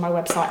loads of stuff on my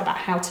website about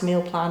how to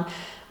meal plan.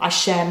 I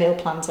share meal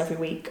plans every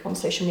week on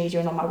social media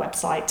and on my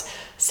website,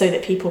 so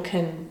that people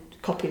can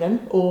copy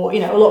them, or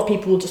a lot of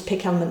people will just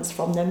pick elements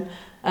from them,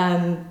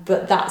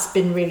 but that's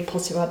been really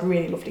positive. I had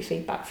really lovely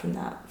feedback from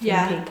that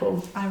from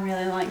people. I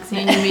really like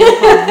seeing your meal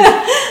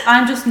plans.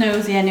 I'm just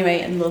nosy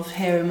anyway and love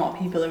hearing what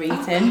people are eating.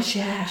 Oh gosh,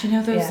 do you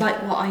know those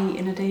like what I eat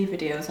in a day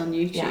videos on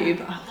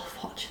YouTube? I love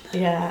watching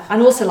them. Yeah,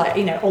 and also like,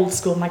 you know, old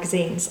school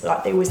magazines,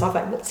 like they always have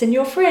like what's in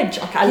your fridge.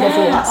 Like I love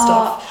all that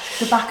stuff.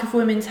 The back of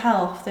Women's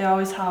Health, they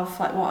always have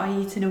like what I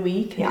eat in a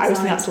week. Yeah, I always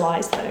think that's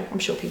lies though. I'm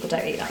sure people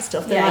don't eat that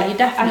stuff. They're Yeah, like, you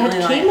definitely.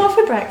 I had quinoa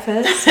for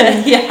breakfast.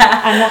 And,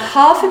 yeah, and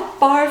half a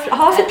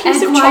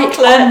piece of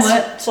chocolate.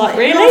 Omelette. It's like,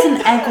 really? That's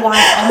an egg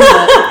white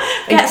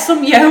omelette. Get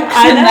some yolks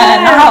I in know.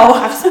 there now.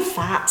 Have some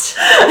fat.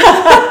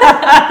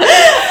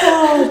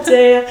 Oh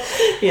dear.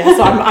 Yeah,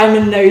 so I'm a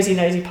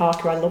nosy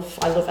Parker. I love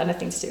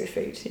anything to do with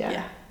food.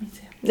 Yeah, me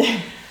too.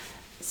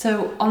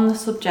 So on the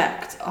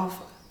subject of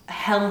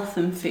health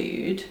and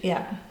food,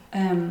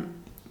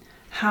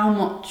 how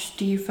much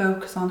do you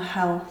focus on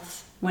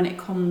health when it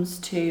comes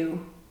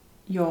to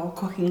your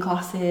cooking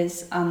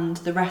classes and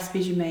the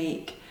recipes you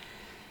make?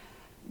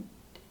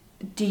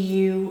 Do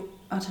you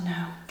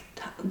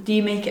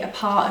make it a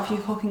part of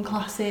your cooking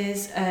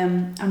classes?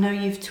 I know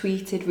you've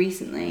tweeted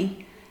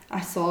recently,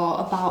 I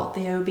saw, about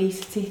the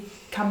obesity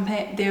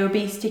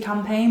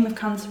campaign with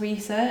Cancer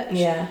Research.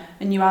 Yeah.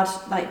 And you had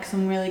like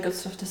some really good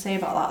stuff to say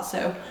about that.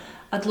 So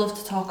I'd love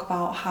to talk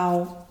about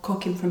how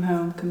cooking from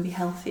home can be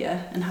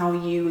healthier and how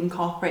you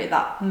incorporate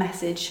that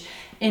message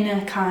in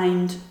a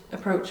kind,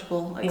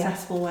 approachable,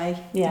 accessible way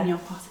in your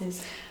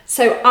classes.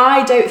 So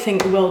I don't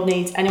think the world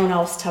needs anyone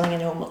else telling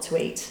anyone what to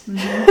eat.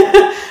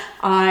 Mm-hmm.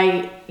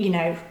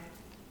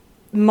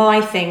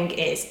 My thing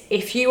is,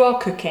 if you are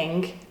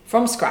cooking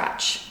from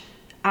scratch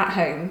at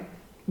home,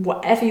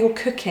 whatever you're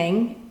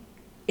cooking,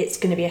 it's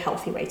going to be a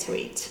healthy way to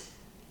eat.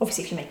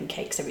 Obviously, if you're making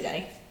cakes every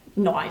day,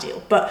 not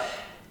ideal. But,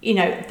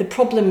 the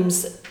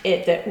problems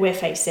that we're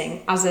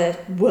facing as a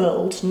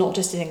world, not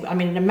just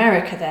in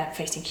America, they're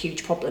facing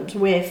huge problems.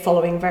 We're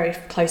following very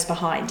close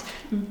behind.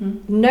 Mm-hmm.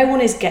 No one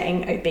is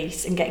getting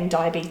obese and getting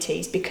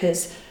diabetes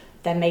because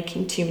they're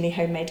making too many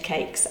homemade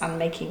cakes and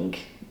making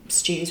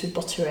stews with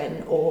butter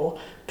in, or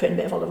putting a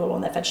bit of olive oil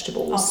on their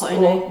vegetables,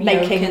 or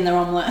making in their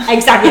omelette.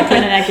 Exactly,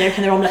 putting an egg yolk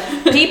in their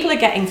omelette. People are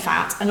getting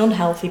fat and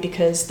unhealthy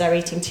because they're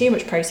eating too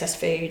much processed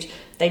food.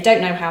 They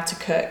don't know how to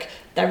cook.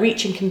 They're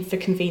reaching for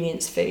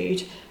convenience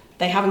food.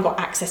 They haven't got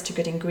access to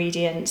good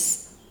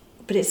ingredients.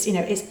 But it's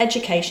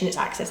education, it's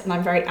access, and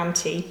I'm very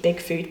anti big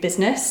food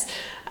business.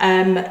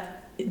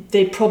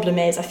 The problem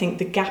is, I think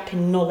the gap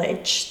in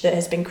knowledge that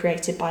has been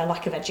created by a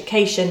lack of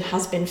education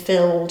has been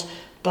filled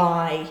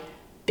by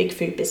big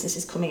food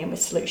businesses coming in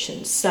with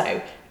solutions.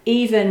 So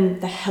even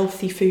the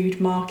healthy food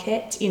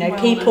market,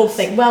 wellness. People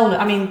think,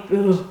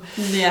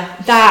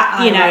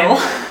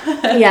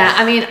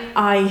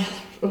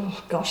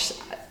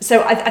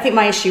 So I think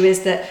my issue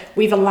is that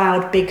we've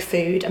allowed big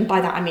food, and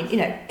by that I mean,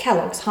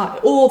 Kellogg's,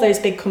 all those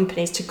big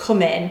companies to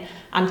come in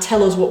and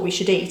tell us what we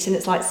should eat. And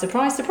it's like,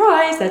 surprise,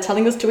 surprise, they're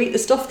telling us to eat the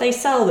stuff they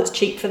sell that's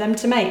cheap for them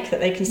to make, that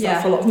they can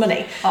sell for a lot of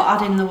money. Or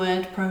adding the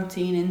word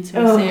protein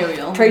into a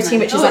cereal. Protein,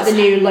 which is like the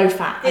new low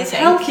fat, It's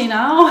healthy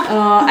now.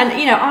 And,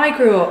 I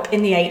grew up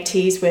in the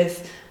 80s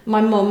with my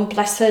mum,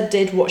 bless her,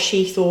 did what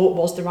she thought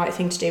was the right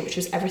thing to do, which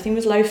was everything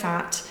was low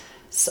fat,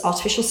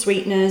 artificial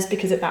sweeteners,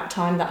 because at that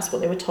time that's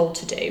what they were told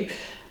to do.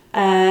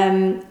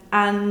 And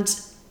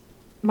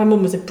my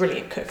mum was a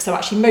brilliant cook, so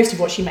actually most of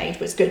what she made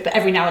was good, but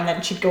every now and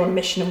then she'd go on a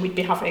mission and we'd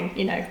be having,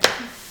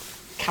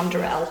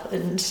 Canderel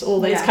and all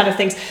those kind of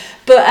things.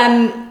 But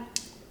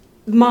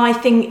my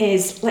thing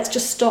is, let's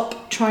just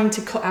stop trying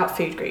to cut out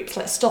food groups.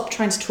 Let's stop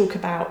trying to talk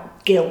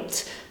about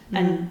guilt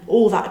and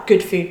all that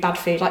good food, bad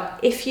food. Like,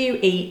 if you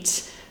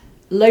eat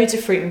loads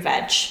of fruit and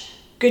veg,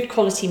 good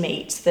quality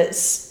meat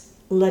that's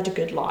led a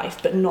good life,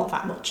 but not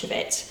that much of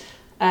it,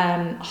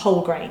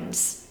 whole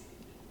grains,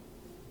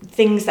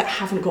 things that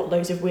haven't got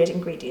loads of weird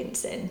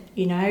ingredients in,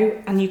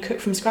 and you cook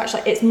from scratch.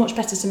 Like, it's much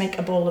better to make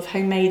a bowl of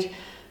homemade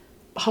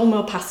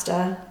wholemeal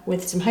pasta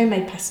with some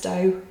homemade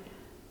pesto.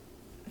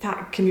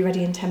 That can be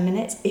ready in 10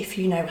 minutes if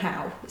you know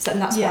how. So,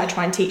 and that's what I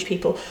try and teach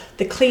people.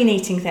 The clean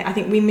eating thing, I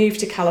think we moved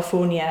to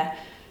California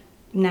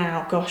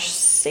now,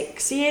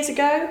 6 years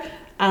ago,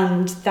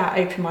 and that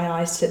opened my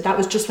eyes to, that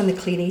was just when the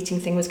clean eating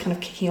thing was kind of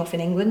kicking off in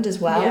England as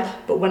well.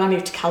 But when I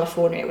moved to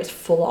California, it was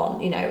full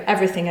on,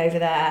 everything over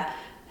there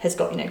has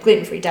got,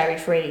 gluten-free,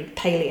 dairy-free,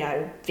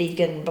 paleo,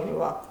 vegan, blah, blah,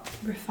 blah.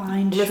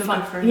 Refined,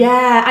 sugar-free.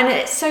 Yeah, and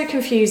it's so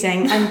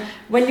confusing. And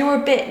when you're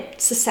a bit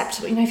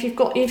susceptible, if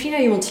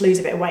you want to lose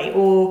a bit of weight,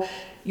 or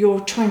you're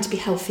trying to be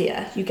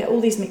healthier, you get all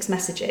these mixed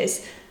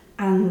messages,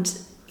 and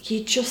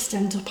you just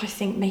end up, I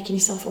think, making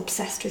yourself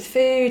obsessed with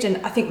food.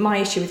 And I think my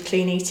issue with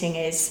clean eating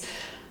is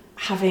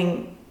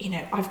having,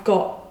 I've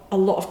got a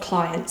lot of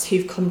clients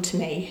who've come to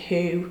me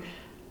who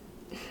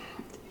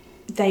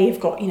they've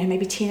got,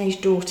 maybe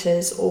teenage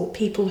daughters, or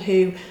people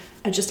who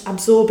are just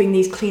absorbing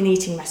these clean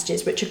eating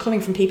messages, which are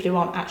coming from people who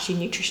aren't actually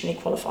nutritionally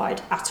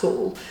qualified at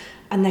all.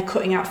 And they're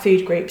cutting out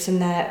food groups,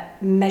 and they're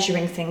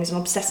measuring things and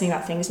obsessing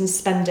about things and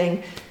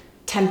spending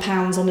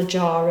 £10 on a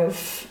jar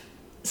of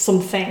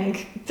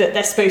something that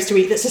they're supposed to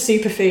eat that's a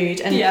superfood.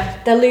 And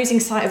they're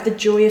losing sight of the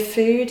joy of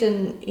food.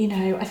 And,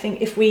 I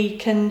think if we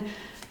can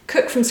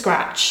cook from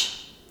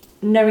scratch,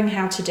 knowing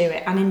how to do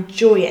it and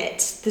enjoy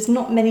it, there's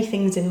not many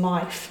things in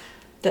life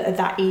that are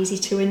that easy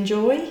to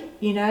enjoy,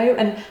 you know,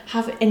 and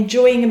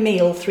enjoying a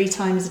meal 3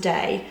 times a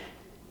day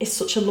is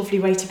such a lovely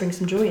way to bring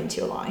some joy into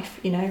your life,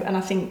 you know. And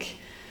I think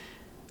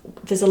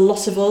there's a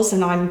lot of us,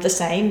 and I'm the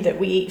same, that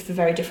we eat for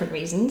very different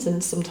reasons,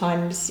 and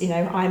sometimes, you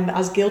know, I'm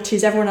as guilty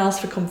as everyone else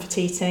for comfort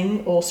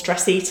eating or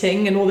stress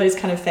eating and all those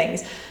kind of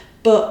things.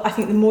 But I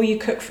think the more you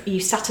cook, you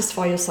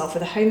satisfy yourself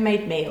with a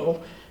homemade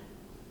meal,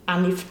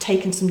 and you've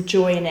taken some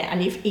joy in it,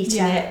 and you've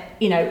eaten it,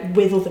 you know,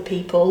 with other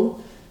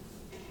people.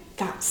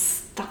 That's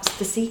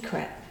the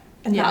secret,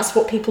 and that's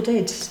what people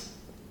did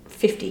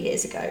 50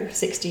 years ago,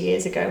 60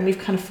 years ago, and we've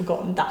kind of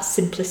forgotten that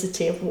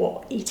simplicity of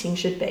what eating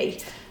should be,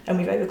 and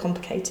we've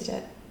overcomplicated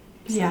it.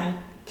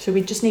 So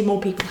we just need more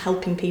people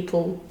helping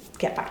people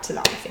get back to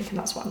that, I think, and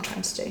that's what I'm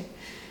trying to do.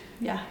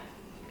 Yeah.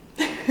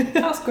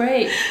 That's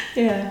great.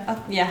 Yeah.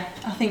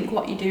 I think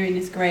what you're doing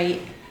is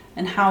great,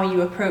 and how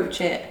you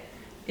approach it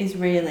is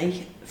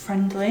really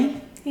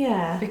friendly.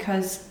 Yeah.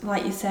 Because,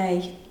 like you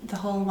say, the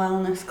whole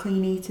wellness,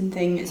 clean eating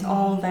thing, it's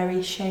all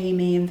very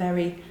shamey and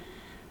very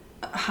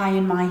high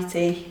and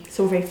mighty. It's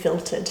all very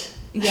filtered.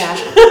 Yeah.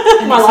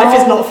 My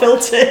life is not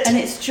filtered. And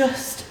it's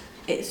just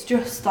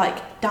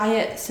like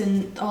diets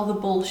and all the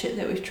bullshit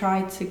that we've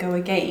tried to go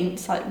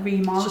against, like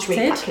remarketed.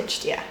 It's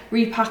just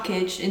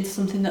repackaged into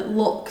something that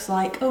looks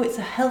like, oh, it's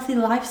a healthy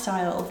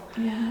lifestyle.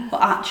 Yeah.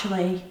 But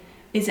actually,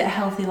 is it a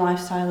healthy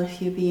lifestyle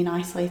if you're being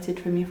isolated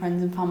from your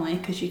friends and family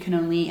because you can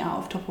only eat out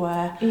of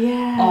Tupperware?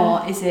 Yeah.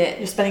 Or is it...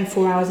 You're spending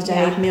 4 hours a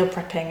day meal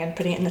prepping and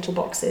putting it in little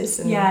boxes.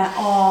 And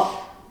or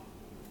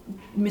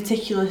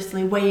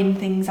meticulously weighing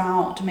things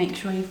out to make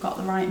sure you've got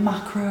the right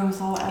macros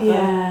or whatever.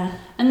 Yeah.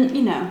 And,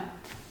 you know,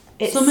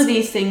 some of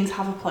these things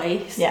have a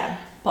place. Yeah.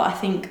 But I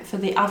think for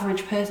the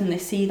average person, they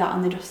see that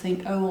and they just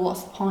think, oh, well,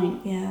 what's the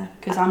point? Yeah.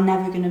 Because I'm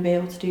never going to be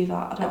able to do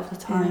that. I don't have the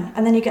time. Yeah.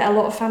 And then you get a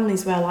lot of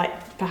families where,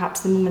 like,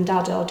 perhaps the mum and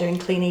dad are doing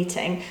clean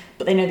eating,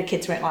 but they know the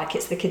kids won't like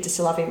it, so the kids are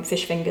still having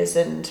fish fingers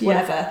and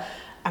whatever.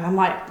 And I'm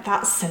like,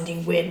 that's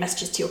sending weird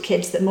messages to your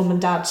kids that mum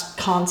and dad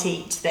can't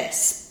eat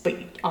this, but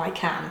I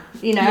can.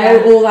 You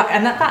know, all that.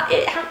 And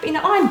you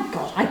know,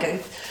 I go...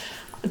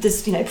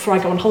 There's, you know, before I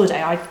go on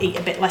holiday, I eat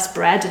a bit less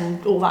bread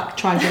and all that,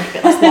 try and drink a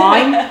bit less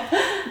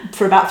wine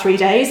for about 3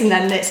 days, and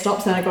then it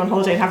stops, and then I go on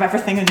holiday and have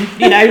everything and,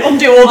 you know,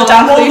 undo all the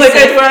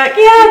good work.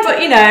 Yeah,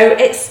 but, you know,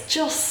 it's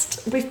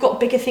just, we've got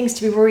bigger things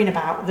to be worrying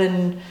about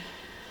than,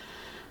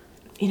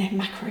 you know,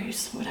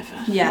 macros,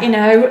 whatever. Yeah. You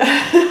know?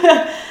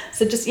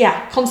 So just,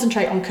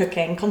 concentrate on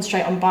cooking,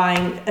 concentrate on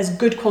buying as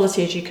good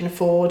quality as you can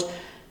afford.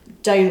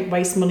 Don't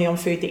waste money on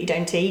food that you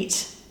don't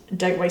eat.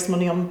 Don't waste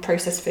money on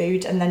processed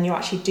food, and then you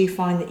actually do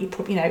find that you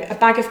put, you know, a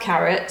bag of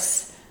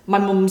carrots. My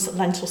mum's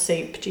lentil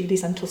soup,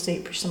 Julie's lentil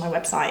soup, which is on my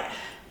website,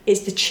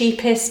 is the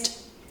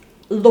cheapest,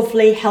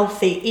 lovely,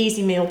 healthy,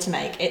 easy meal to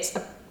make. It's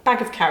a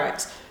bag of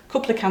carrots, a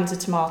couple of cans of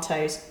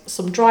tomatoes,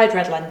 some dried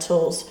red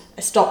lentils,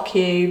 a stock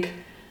cube,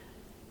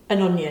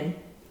 an onion.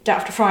 Don't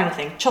have to fry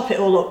anything. Chop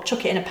it all up,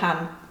 chuck it in a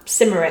pan,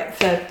 simmer it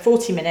for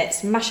 40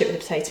 minutes, mash it with a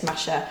potato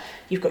masher.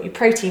 You've got your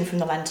protein from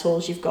the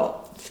lentils, you've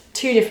got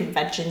 2 different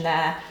veg in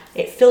there.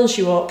 It fills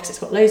you up because it's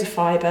got loads of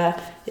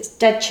fibre, it's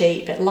dead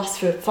cheap, it lasts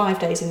for 5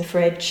 days in the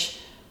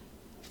fridge.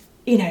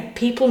 You know,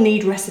 people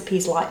need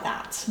recipes like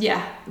that.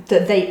 Yeah.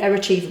 That they are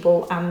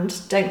achievable and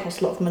don't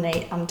cost a lot of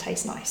money and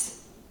taste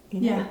nice.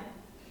 You know? Yeah.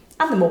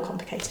 And the more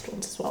complicated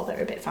ones as well,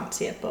 they're a bit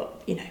fancier,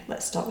 but, you know,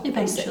 let's start with the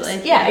Eventually.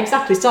 basics. Yeah,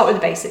 exactly, start with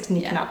the basics and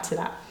you can add to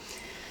that.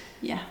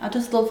 Yeah, I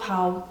just love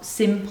how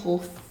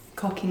simple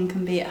cooking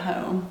can be at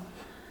home,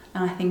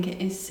 and I think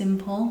it is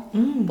simple,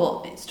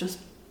 but it's just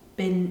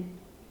been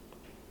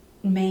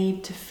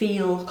made to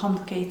feel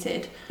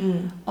complicated,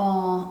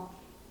 or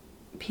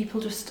people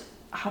just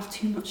have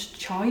too much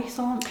choice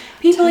on.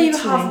 People either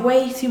have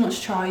way too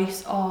much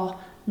choice or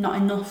not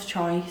enough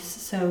choice,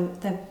 so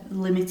they're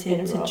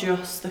limited to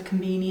just the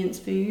convenience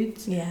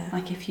foods. Yeah.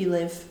 Like if you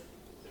live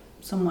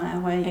somewhere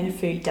where in a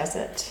food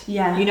desert.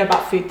 Yeah. You know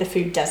about the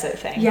food desert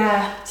thing.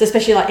 Yeah. So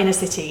especially like inner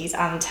cities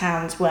and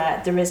towns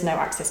where there is no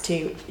access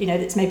to, you know,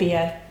 it's maybe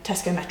a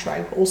Tesco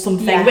Metro or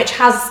something, which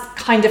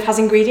has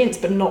ingredients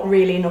but not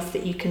really enough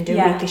that you can do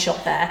a weekly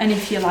shop there. And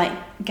if you're like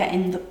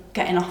getting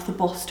off the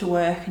bus to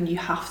work and you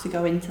have to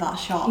go into that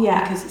shop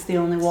because it's the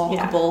only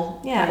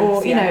walkable place,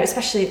 or you know,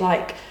 especially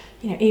like,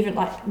 you know, even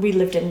like we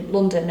lived in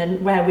London,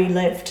 and where we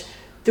lived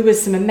there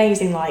was some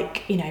amazing,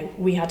 like, you know,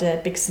 we had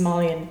a big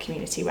Somalian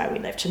community where we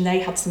lived, and they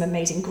had some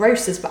amazing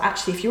grocers, but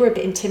actually if you were a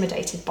bit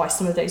intimidated by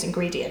some of those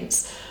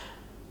ingredients,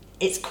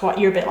 it's quite,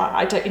 you're a bit like,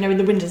 I don't, you know, in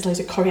the windows loads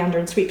of coriander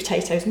and sweet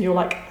potatoes, and you're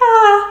like,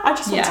 I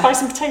just want to buy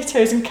some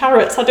potatoes and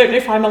carrots, I don't know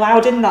if I'm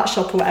allowed in that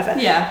shop or whatever.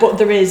 But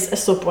there is a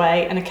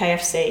Subway and a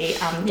KFC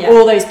and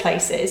all those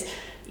places,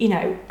 you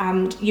know,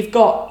 and you've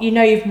got, you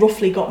know, you've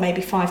roughly got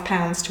maybe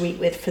 £5 to eat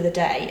with for the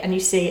day, and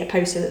you see a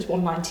poster that's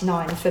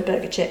 $1.99 for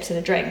burger, chips and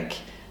a drink.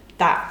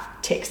 That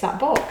ticks that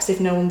box.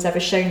 If no one's ever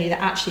shown you that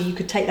actually you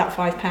could take that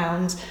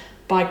 £5,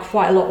 buy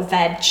quite a lot of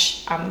veg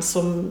and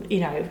some,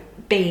 you know,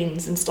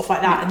 beans and stuff like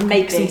that, and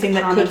make something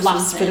that could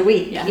last for the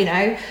week, you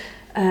know.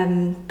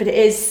 But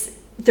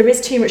there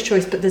is too much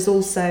choice, but there's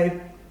also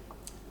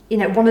you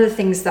know, one of the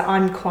things that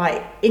I'm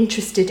quite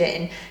interested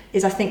in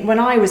is, I think when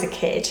I was a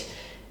kid,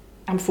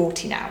 I'm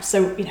 40 now,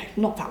 so, you know,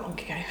 not that long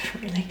ago,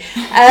 really.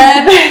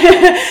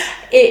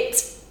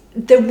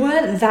 There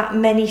weren't that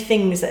many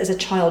things that as a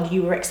child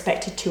you were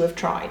expected to have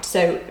tried.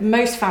 So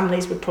most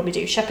families would probably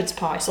do shepherd's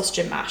pie, sausage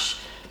and mash,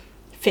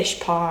 fish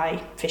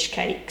pie, fish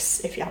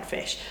cakes, if you had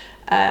fish.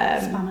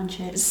 Spam and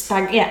chips.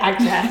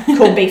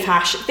 Corned beef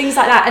hash, things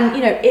like that. And,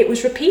 you know, it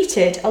was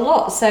repeated a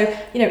lot. So,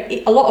 you know,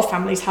 a lot of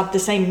families had the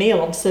same meal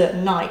on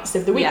certain nights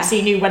of the week. So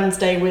you knew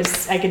Wednesday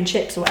was egg and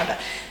chips or whatever.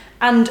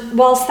 And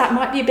whilst that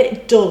might be a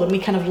bit dull and we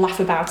kind of laugh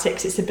about it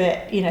because it's a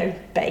bit, you know,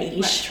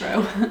 beige.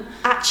 Retro.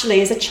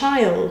 Actually, as a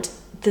child,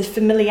 the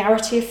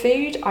familiarity of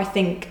food, I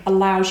think,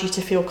 allows you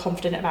to feel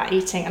confident about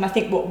eating. And I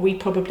think what we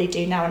probably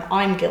do now, and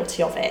I'm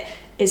guilty of it,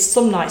 is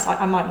some nights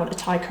I might want a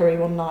Thai curry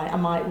one night, I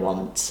might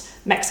want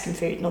Mexican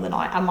food another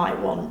night, I might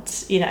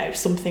want, you know,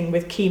 something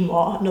with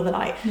quinoa another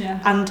night.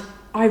 And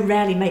I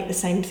rarely make the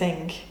same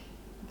thing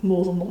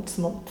more than once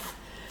a month.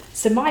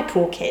 So my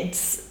poor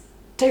kids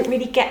don't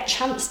really get a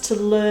chance to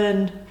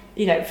learn,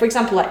 you know, for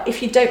example, like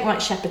if you don't like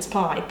shepherd's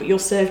pie but you're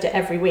served it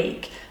every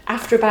week,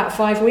 after about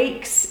 5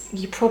 weeks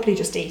you probably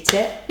just eat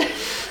it.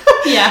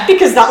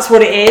 Because that's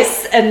what it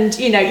is, and,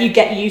 you know, you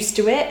get used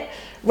to it.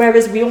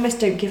 Whereas we almost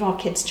don't give our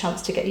kids a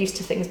chance to get used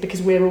to things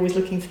because we're always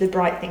looking for the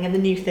bright thing and the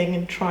new thing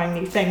and trying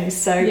new things.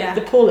 So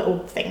the poor little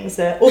things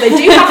or they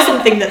do have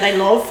something that they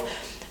love,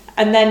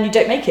 and then you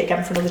don't make it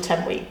again for another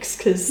 10 weeks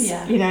because,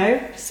 you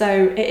know,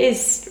 so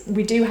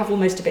we do have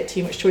almost a bit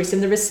too much choice.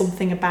 And there is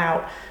something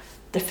about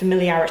the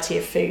familiarity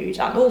of food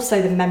and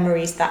also the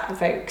memories that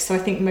evokes. So I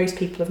think most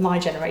people of my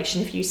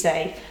generation, if you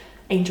say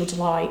Angel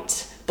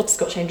Delight,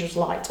 butterscotch Angel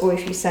Delight, or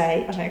if you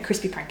say, I don't know,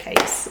 crispy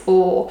pancakes,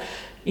 or,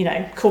 you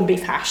know, corned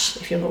beef hash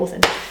if you're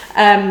northern,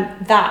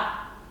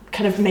 that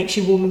kind of makes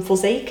you warm and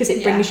fuzzy because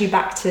it brings you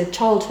back to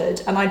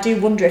childhood. And I do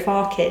wonder if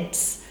our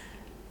kids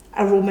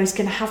are almost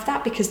going to have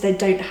that because they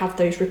don't have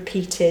those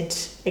repeated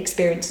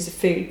experiences of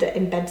food that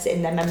embeds it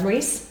in their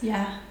memories.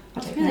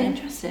 That's really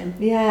interesting.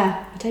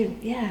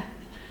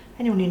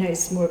 Anyone who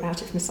knows more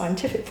about it from a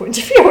scientific point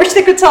of view, I wish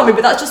they could tell me,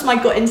 but that's just my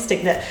gut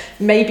instinct that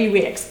maybe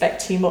we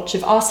expect too much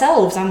of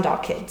ourselves and our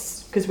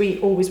kids because we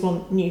always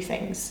want new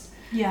things.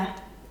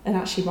 And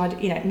actually,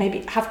 you know, maybe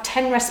have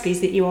 10 recipes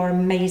that you are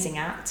amazing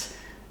at,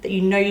 that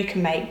you know you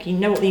can make, you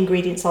know what the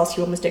ingredients are, so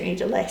you almost don't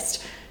need a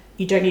list,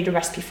 you don't need a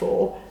recipe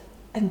for,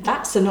 and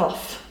that's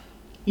enough.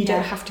 You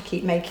don't have to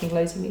keep making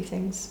loads of new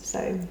things.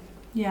 So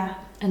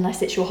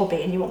unless it's your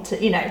hobby and you want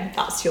to, you know,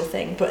 that's your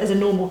thing. But as a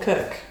normal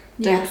cook,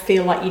 don't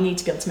feel like you need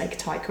to be able to make a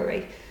Thai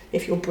curry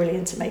if you're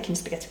brilliant at making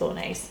spaghetti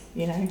bolognese,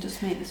 you know.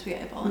 Just make the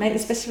spaghetti bolognese. Make the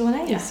spaghetti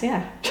bolognese,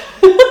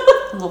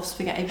 Love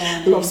spaghetti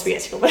bolognese. Love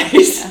spaghetti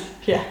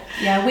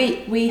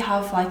bolognese. We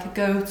have like a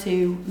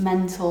go-to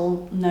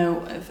mental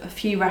note of a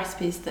few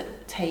recipes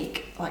that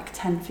take like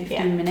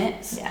 10-15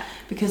 minutes.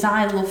 Because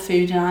I love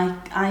food and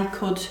I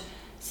could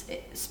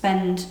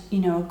spend, you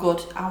know, a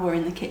good hour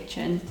in the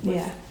kitchen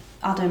with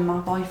Adam, my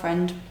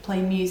boyfriend,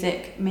 playing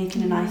music,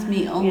 making a nice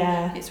meal.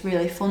 It's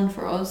really fun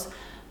for us,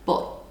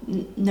 but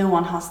no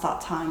one has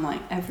that time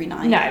like every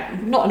night.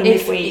 No, not in a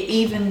midweek.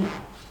 Even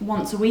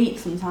once a week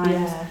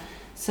sometimes.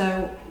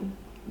 So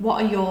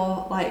what are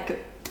your,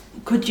 like,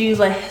 could you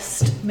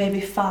list maybe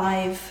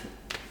 5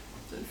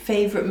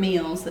 favourite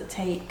meals that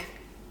take,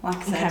 like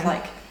I said,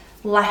 like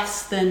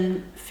less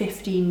than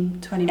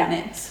 15-20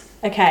 minutes?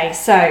 Okay,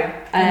 so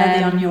are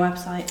they on your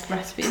website,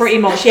 recipes? Pretty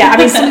much, I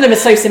mean, some of them are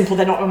so simple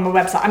they're not on my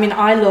website. I mean,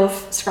 I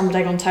love scrambled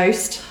egg on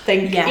toast.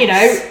 You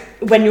know,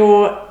 when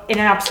you're in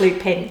an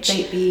absolute pinch.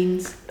 Baked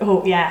beans.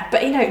 Oh yeah,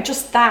 but you know,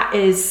 just that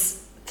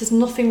is, there's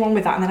nothing wrong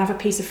with that. And then have a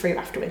piece of fruit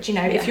afterwards. You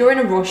know, if you're in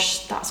a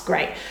rush, that's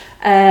great.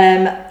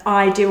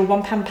 I do a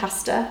 1 pan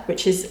pasta,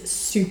 which is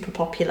super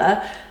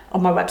popular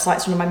on my website.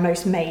 It's one of my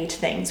most made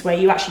things, where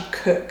you actually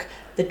cook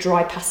the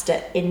dry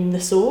pasta in the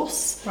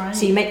sauce.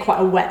 So you make quite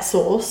a wet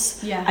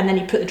sauce, and then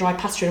you put the dry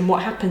pasta in, and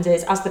what happens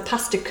is, as the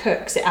pasta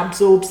cooks, it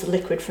absorbs the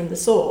liquid from the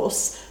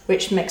sauce,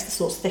 which makes the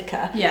sauce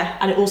thicker,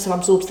 and it also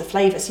absorbs the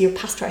flavour, so your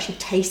pasta actually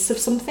tastes of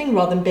something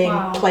rather than being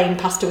plain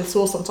pasta with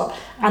sauce on top,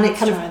 and it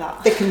kind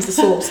of thickens the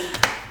sauce.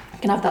 You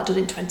can have that done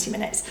in 20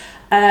 minutes.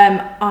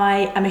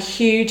 I am a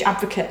huge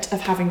advocate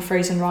of having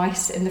frozen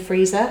rice in the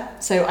freezer,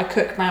 so I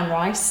cook brown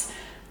rice,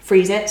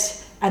 freeze it,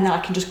 and then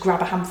I can just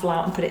grab a handful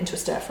out and put it into a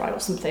stir fry or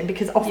something,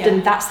 because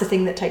often that's the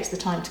thing that takes the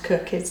time to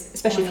cook, is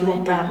especially if you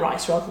want brown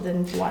rice rather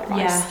than white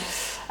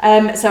rice.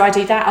 So I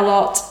do that a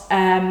lot.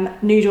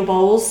 Noodle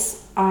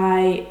bowls,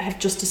 I have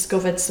just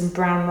discovered some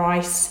brown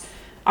rice.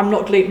 I'm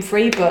not gluten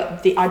free,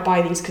 but I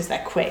buy these because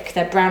they're quick.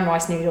 They're brown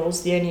rice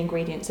noodles. The only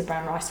ingredients are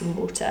brown rice and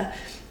water,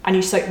 and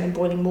you soak them in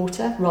boiling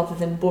water rather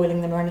than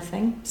boiling them or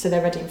anything, so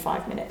they're ready in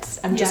 5 minutes.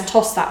 And just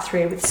toss that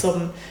through with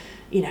some,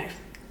 you know,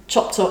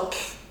 chopped up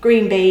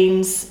green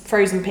beans,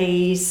 frozen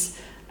peas,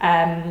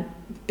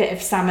 bit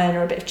of salmon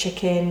or a bit of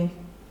chicken,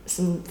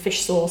 some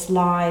fish sauce,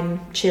 lime,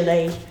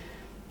 chilli,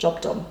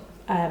 job done.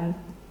 I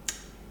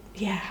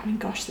mean,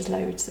 gosh, there's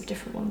loads of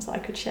different ones that I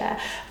could share.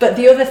 But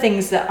the other thing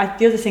that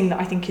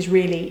I think is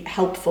really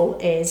helpful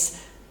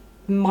is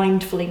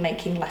mindfully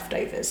making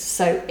leftovers.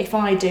 So if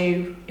I'm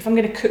going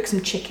to cook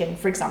some chicken,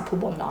 for example,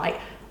 one night,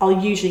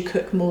 I'll usually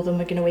cook more than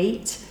we're going to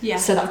eat,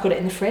 so that I've got it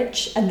in the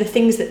fridge. And the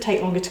things that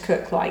take longer to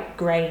cook, like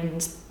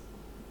grains,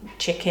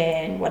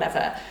 chicken,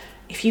 whatever,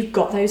 if you've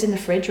got those in the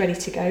fridge ready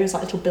to go as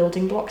like little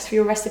building blocks for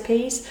your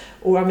recipes.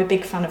 Or I'm a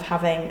big fan of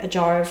having a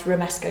jar of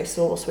romesco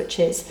sauce, which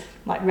is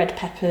like red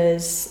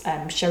peppers,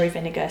 sherry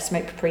vinegar,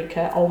 smoked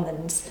paprika,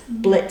 almonds,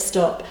 blitzed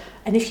up.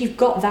 And if you've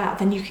got that,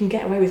 then you can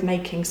get away with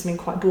making something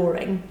quite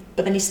boring,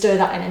 but then you stir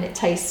that in and it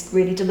tastes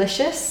really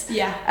delicious.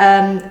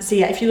 So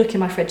if you look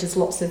in my fridge, there's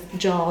lots of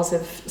jars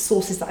of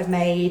sauces that I've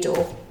made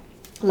or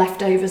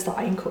leftovers that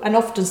I incorporate. And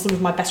often some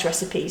of my best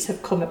recipes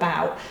have come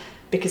about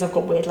because I've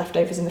got weird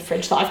leftovers in the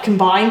fridge that I've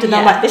combined, and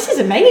I'm like, this is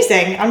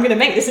amazing, I'm going to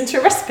make this into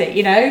a recipe,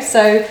 you know?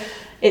 So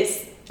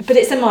it's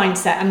a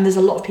mindset, and there's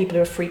a lot of people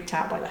who are freaked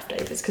out by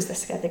leftovers because they're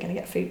scared they're going to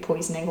get food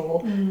poisoning,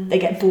 or they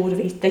get bored of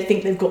eating. They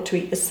think they've got to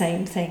eat the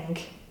same thing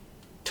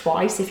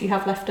twice if you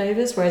have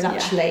leftovers, whereas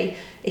actually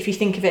if you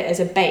think of it as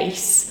a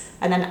base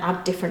and then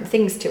add different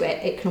things to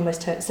it, it can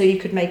almost turn. So you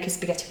could make a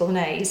spaghetti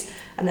bolognese,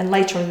 and then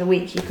later on in the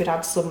week you could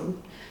add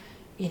some,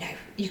 you know,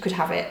 you could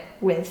have it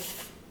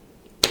with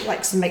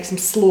make some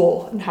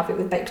slaw and have it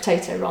with baked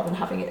potato rather than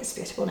having it as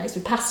spaghetti bolognese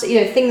with pasta, you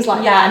know, things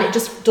like that, and it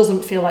just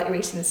doesn't feel like you're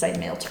eating the same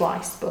meal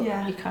twice, but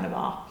you kind of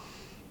are.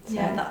 So.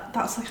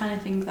 That's the kind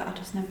of thing that I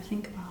just never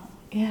think about.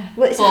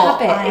 Well, it's a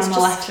habit. I am a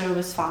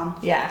leftovers fan.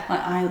 Like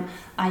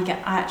I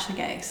actually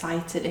get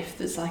excited if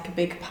there's like a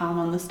big pan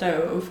on the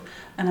stove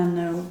and I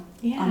know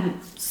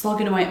I'm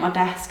slogging away at my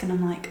desk and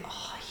I'm like,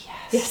 oh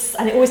yes,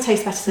 and it always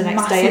tastes better the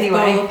next day anyway.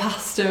 Massive bowl of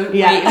pasta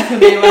waiting for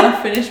me when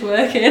I finish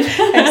working.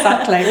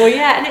 Exactly. Well,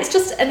 and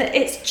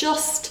it's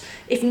just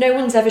if no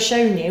one's ever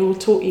shown you or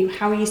taught you,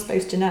 how are you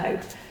supposed to know?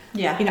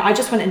 Yeah. You know, I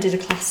just went and did a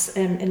class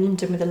in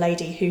London with a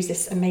lady who's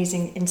this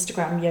amazing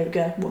Instagram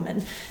yoga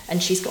woman,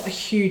 and she's got a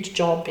huge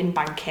job in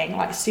banking,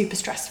 like super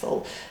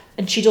stressful,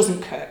 and she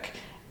doesn't cook.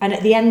 And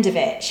at the end of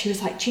it, she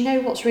was like, do you know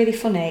what's really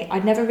funny?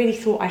 I'd never really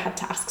thought I had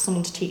to ask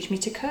someone to teach me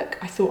to cook.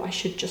 I thought I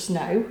should just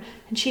know.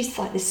 And she's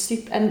like this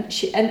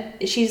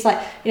she's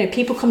like, you know,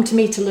 people come to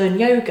me to learn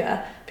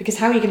yoga because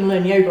how are you going to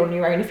learn yoga on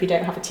your own if you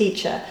don't have a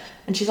teacher?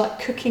 And she's like,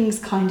 cooking's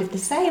kind of the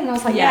same. And I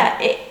was like,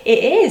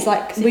 it is.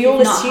 Like, so we all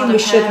assume we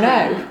should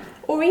know.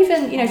 Or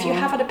even, you know, if you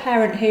have had a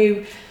parent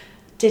who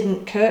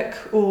didn't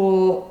cook,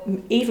 or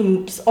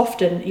even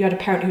often you had a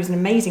parent who was an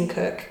amazing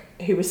cook,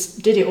 who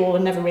did it all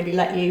and never really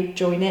let you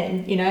join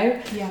in, you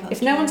know?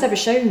 If no one's ever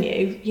shown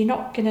you, you're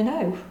not going to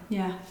know.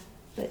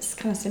 It's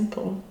kind of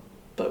simple.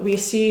 But we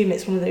assume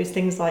it's one of those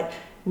things like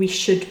we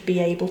should be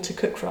able to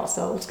cook for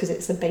ourselves because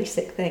it's a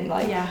basic thing.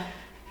 Like,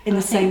 in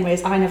the same way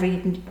as I'm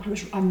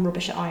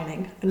rubbish at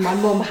ironing, and my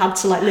mum had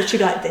to like literally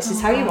be like, this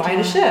is how you iron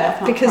a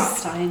shirt,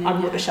 because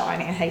I'm rubbish at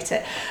ironing. I hate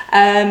it.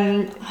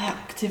 I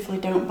actively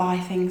don't buy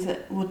things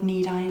that would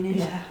need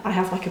ironing. I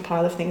have like a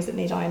pile of things that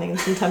need ironing, and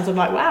sometimes I'm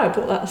like, wow, I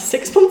bought that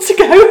 6 months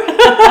ago.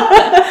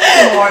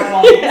 I wore it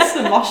once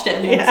and washed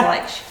it, and was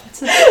like, shit.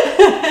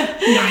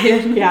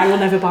 I will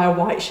never buy a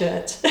white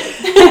shirt for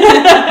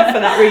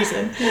that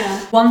reason.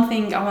 One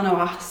thing I want to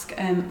ask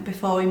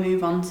before we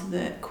move on to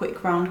the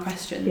quick round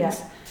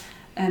questions,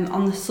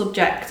 on the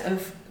subject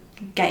of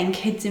getting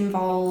kids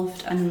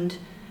involved and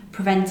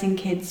preventing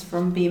kids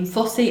from being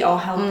fussy or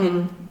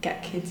helping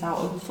get kids out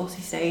of the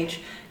fussy stage,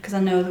 because I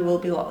know there will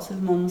be lots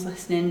of mums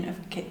listening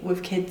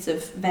with kids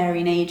of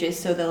varying ages,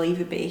 so they'll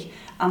either be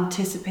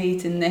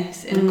anticipating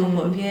this in a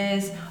couple of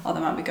years or they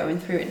might be going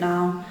through it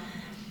now.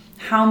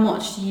 How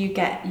much do you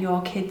get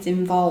your kids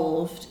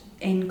involved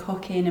in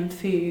cooking and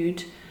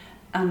food,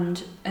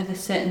 and are there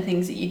certain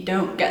things that you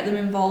don't get them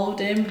involved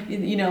in,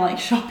 you know, like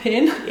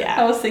shopping?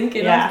 I was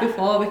thinking of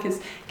before,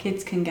 because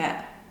kids can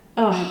get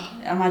I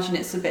imagine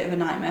it's a bit of a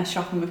nightmare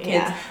shopping with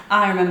kids.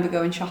 I remember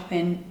going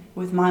shopping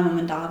with my mum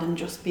and dad and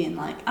just being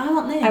like, I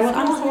want this, I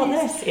want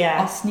this.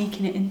 Or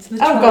sneaking it into the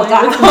trolley. Oh god,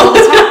 that happens all the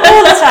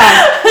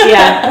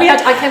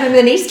time. I came in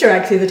with an Easter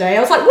egg the other day.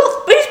 I was like,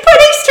 what? Who's put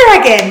an Easter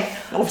egg in?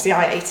 Obviously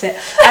I ate it.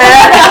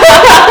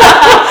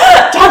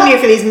 Damn you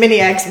for these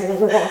mini eggs.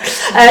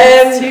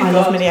 I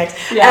love mini eggs.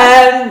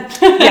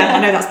 I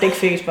know that's big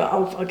food, but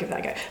I'll give that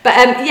a go.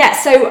 But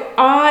so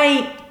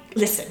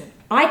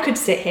I could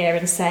sit here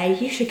and say,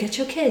 you should get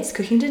your kids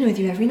cooking dinner with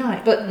you every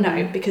night. But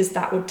no, because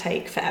that would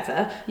take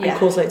forever and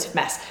cause loads of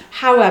mess.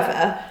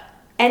 However,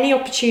 any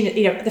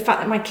opportunity, you know, the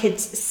fact that my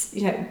kids,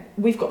 you know,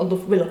 we're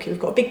lucky, we've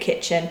got a big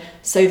kitchen.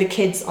 So the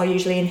kids are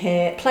usually in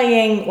here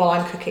playing while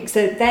I'm cooking.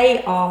 So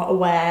they are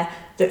aware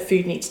that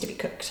food needs to be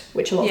cooked,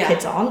 which a lot of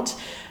kids aren't.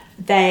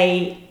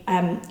 They,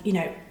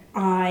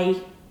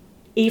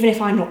 even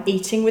if I'm not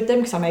eating with them,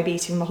 because I may be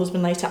eating with my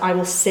husband later, I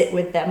will sit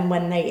with them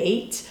when they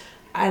eat.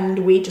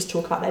 And we just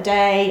talk about their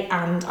day,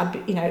 and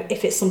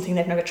if it's something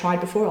they've never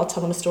tried before, I'll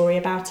tell them a story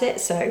about it.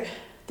 So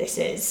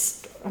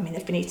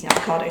they've been eating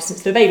avocado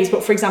since they're babies,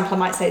 but for example, I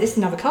might say, this is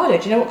an avocado,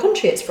 do you know what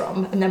country it's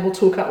from? And then we'll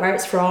talk about where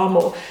it's from,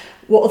 or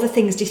what other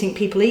things do you think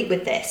people eat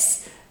with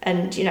this?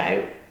 And, you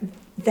know,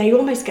 they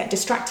almost get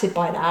distracted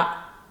by that.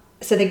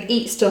 So they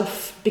eat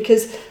stuff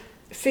because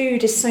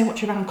food is so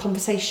much around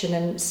conversation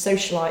and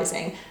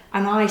socialising,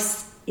 and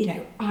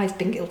I've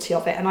been guilty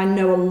of it, and I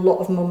know a lot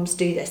of mums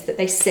do this, that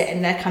they sit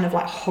and they're kind of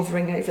like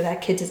hovering over their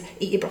kids as,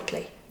 eat your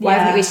broccoli. Why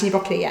haven't you eaten your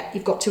broccoli yet?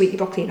 You've got to eat your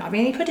broccoli. You're not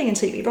having any pudding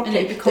until you eat your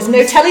broccoli. There's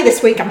no telly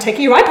this week. I'm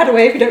taking your iPad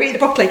away if you don't eat the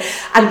broccoli.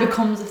 And it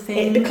becomes a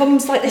thing. It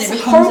becomes like this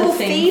horrible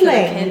feeling.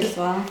 For the kid as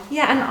well.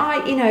 Yeah,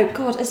 and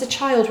God, as a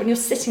child, when you're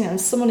sitting there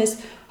and someone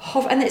is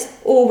and it's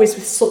always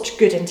with such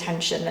good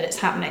intention that it's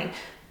happening,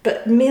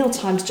 but meal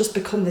times just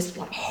become this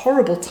like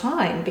horrible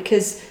time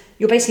because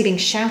you're basically being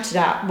shouted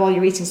at while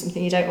you're eating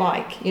something you don't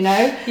like,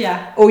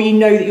 Yeah. Or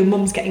that your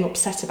mum's getting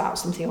upset about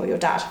something, or your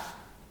dad.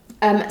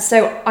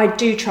 So I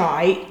do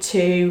try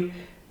to,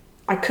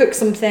 I cook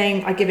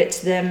something, I give it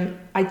to them,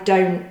 I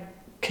don't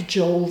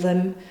cajole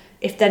them.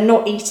 If they're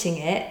not eating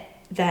it,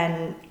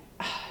 then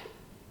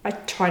I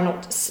try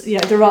not to,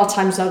 there are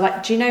times I'm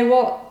like, do you know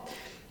what?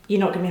 You're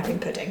not going to be having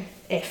pudding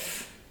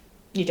if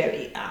you don't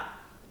eat that.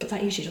 But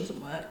that usually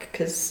doesn't work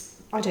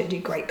because I don't do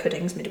great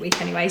puddings midweek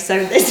anyway,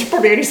 so there's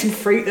probably only some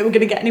fruit that we're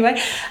going to get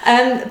anyway.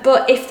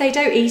 But if they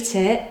don't eat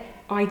it,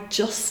 I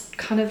just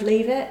kind of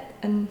leave it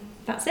and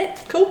that's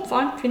it. Cool,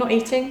 fine. If you're not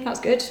eating, that's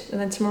good. And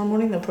then tomorrow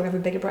morning they'll probably have a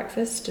bigger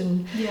breakfast.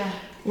 And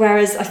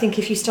whereas I think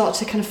if you start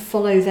to kind of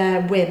follow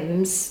their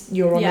whims,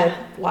 you're on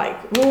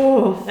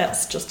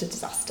that's just a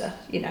disaster,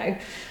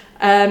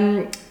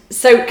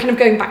 So kind of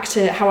going back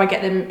to how I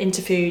get them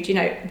into food,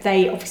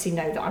 they obviously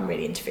know that I'm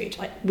really into food.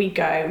 Like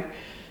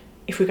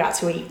if we go out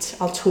to eat,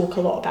 I'll talk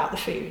a lot about the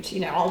food.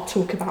 I'll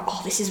talk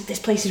about, this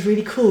place is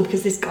really cool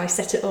because this guy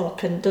set it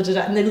up and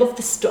da-da-da. And they love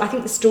I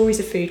think the stories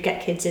of food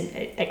get kids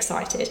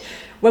excited.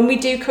 When we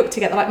do cook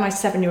together, like my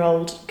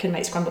 7-year-old can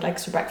make scrambled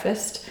eggs for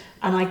breakfast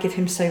and I give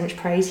him so much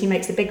praise. He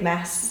makes a big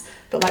mess.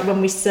 But like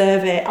when we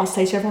serve it, I'll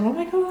say to everyone, oh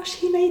my gosh,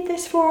 he made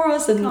this for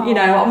us. And,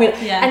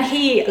 and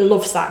he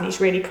loves that and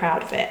he's really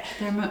proud of it.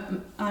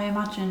 I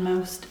imagine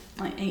most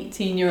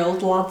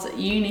 18-year-old lads at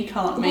uni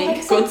can't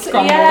make good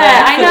scrambled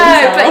eggs. I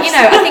know, but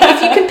I think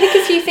if you can pick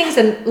a few things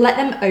and let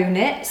them own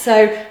it.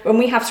 So when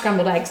we have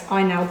scrambled eggs,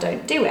 I now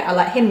don't do it. I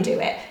let him do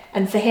it.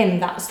 And for him,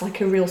 that's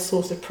like a real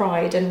source of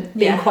pride and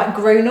being quite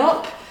grown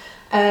up.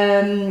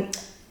 I'm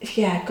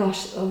trying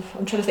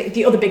to think.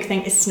 The other big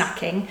thing is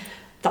snacking.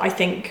 That I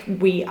think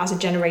we as a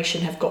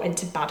generation have got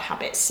into bad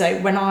habits. So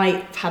when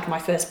I had my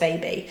first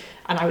baby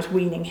and I was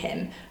weaning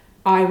him,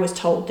 I was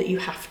told that you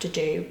have to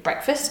do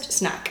breakfast,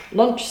 snack,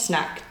 lunch,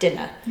 snack,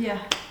 dinner.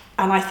 Yeah.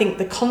 And I think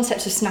the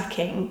concept of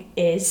snacking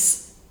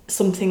is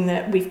something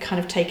that we've kind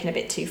of taken a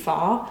bit too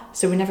far.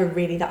 So we're never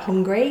really that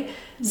hungry.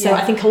 So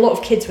I think a lot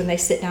of kids, when they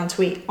sit down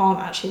to eat, aren't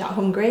actually that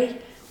hungry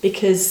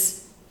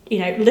because,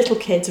 little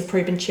kids have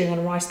probably been chewing on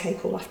a rice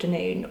cake all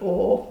afternoon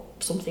or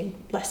something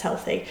less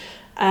healthy.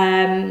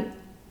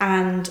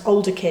 And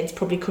older kids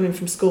probably come in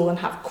from school and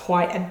have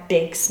quite a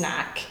big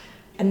snack.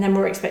 And then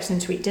we're expecting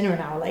them to eat dinner an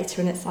hour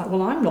later. And it's like,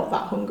 well, I'm not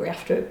that hungry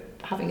after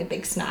having a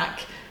big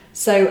snack.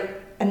 So,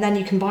 and then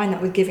you combine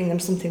that with giving them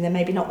something they're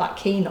maybe not that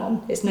keen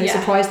on. It's no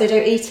surprise they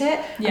don't eat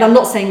it. Yeah. And I'm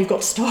not saying you've got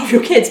to starve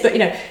your kids, but,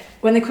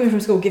 when they come in from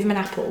school, give them an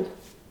apple.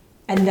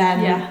 And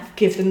then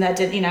give them their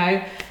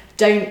dinner,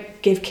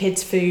 Don't give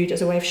kids food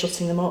as a way of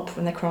shutting them up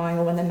when they're crying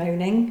or when they're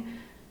moaning.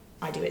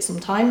 I do it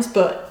sometimes,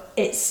 but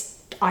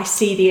I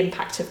see the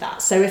impact of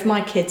that. So if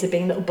my kids are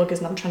being little buggers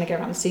and I'm trying to go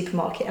around the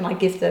supermarket and I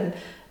give them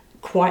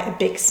quite a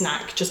big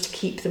snack just to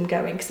keep them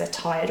going because they're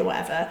tired or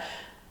whatever,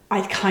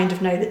 I kind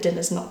of know that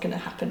dinner's not going to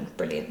happen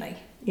brilliantly.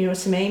 You know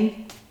what I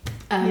mean?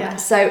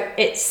 So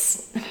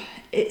it's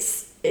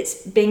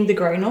being the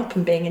grown-up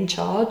and being in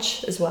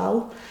charge as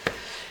well,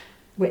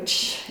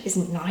 which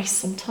isn't nice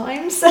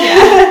sometimes.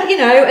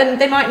 And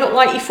they might not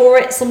like you for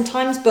it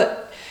sometimes,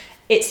 but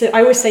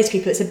I always say to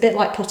people, it's a bit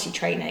like potty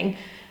training.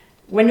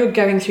 When you're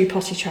going through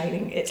potty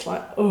training, it's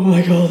like, oh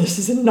my God, this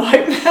is a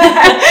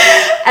nightmare.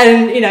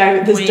 And,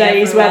 there's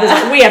days where there's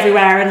like wee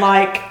everywhere and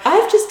like,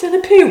 I've just done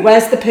a poo.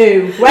 Where's the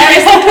poo? Where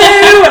is the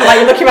poo? And like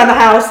you're looking around the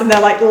house and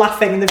they're like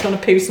laughing and they've done a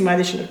poo somewhere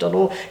they shouldn't have done.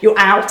 Or you're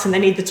out and they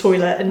need the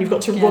toilet and you've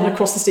got to run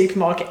across the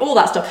supermarket. All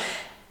that stuff.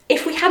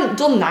 If we hadn't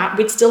done that,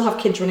 we'd still have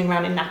kids running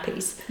around in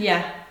nappies.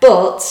 Yeah.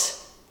 But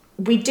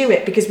we do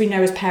it because we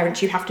know as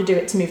parents you have to do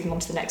it to move them on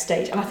to the next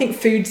stage. And I think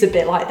food's a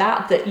bit like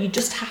that you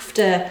just have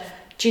to...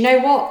 Do you know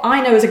what?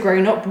 I know as a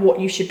grown-up what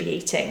you should be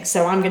eating,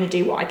 so I'm going to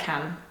do what I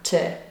can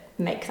to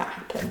make that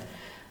happen.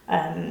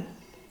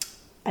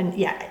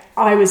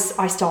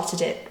 I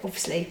started it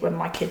obviously when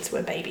my kids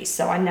were babies,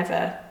 so I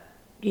never,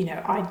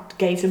 I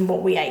gave them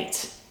what we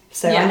ate.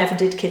 So I never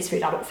did kids'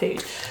 food, adult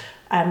food,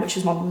 which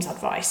was my mum's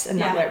advice,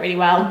 and that worked really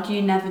well. Do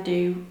you never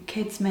do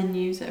kids'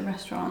 menus at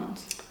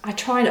restaurants? I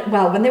tried,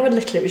 when they were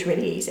little it was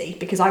really easy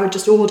because I would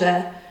just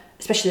order,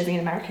 especially living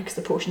in America because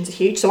the portions are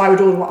huge, so I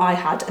would order what I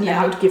had and then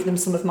I would give them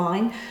some of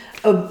mine,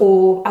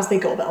 or as they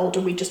got a bit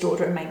older we'd just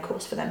order a main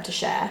course for them to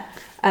share.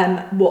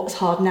 What's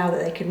hard now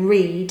that they can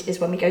read is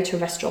when we go to a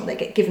restaurant, they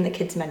get given the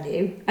kids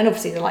menu, and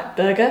obviously they're like,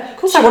 burger? Of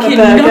course I want a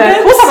burger. Nuggets.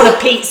 Of course I want a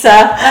pizza.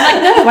 And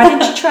I'm like, no, why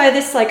didn't you try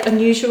this like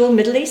unusual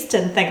Middle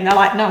Eastern thing? And they're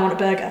like, no, I want a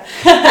burger.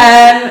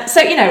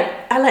 So, you know,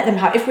 I let them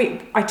have,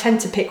 I tend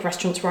to pick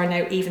restaurants where I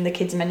know even the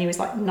kids menu is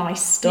like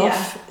nice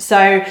stuff. Yeah.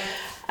 So,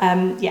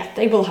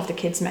 they will have the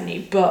kids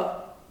menu, but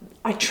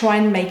I try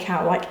and make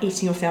out like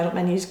eating off the adult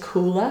menu is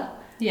cooler.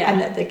 Yeah.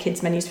 And that the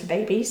kids menu's for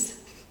babies.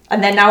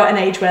 And they're now at an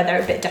age where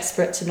they're a bit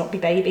desperate to not be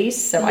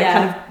babies. So I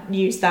kind of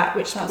use that,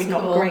 which is probably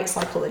not great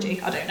psychology.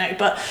 I don't know.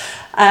 But,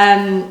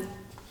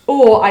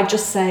 or I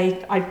just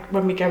say,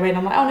 when we go in,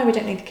 I'm like, oh no, we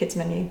don't need the kids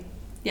menu.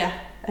 Yeah.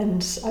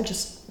 And I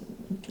just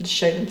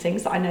show them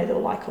things that I know they'll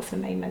like off the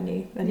main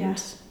menu.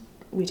 And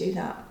we do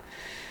that.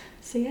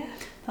 So yeah.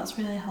 That's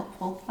really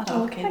helpful. I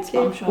don't have kids,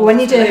 but I'm sure. Well, when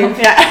you do,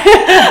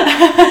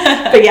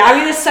 yeah. But yeah, I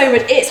mean, there's so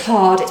much. It's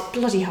hard. It's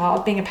bloody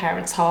hard. Being a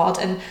parent's hard,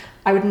 and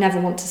I would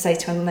never want to say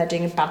to them they're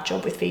doing a bad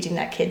job with feeding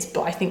their kids.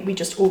 But I think we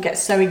just all get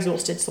so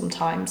exhausted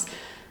sometimes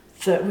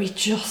that we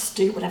just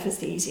do whatever's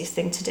the easiest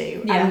thing to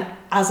do. Yeah. And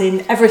as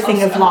in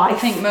everything of life. I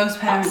think most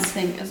parents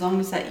think as long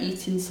as they're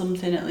eating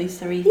something, at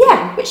least they're eating.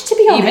 Yeah, which to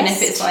be honest, even if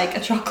it's like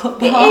a chocolate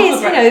bar. It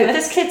is, you know,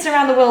 there's kids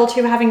around the world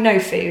who are having no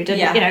food, and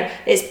you know,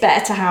 it's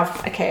better to have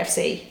a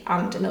KFC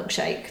and a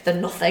milkshake than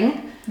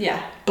nothing.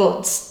 Yeah.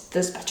 But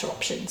there's better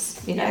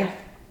options, you know. Yeah.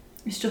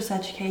 It's just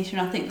education.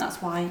 I think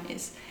that's why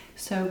it's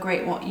so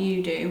great what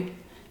you do,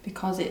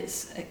 because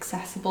it's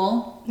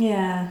accessible.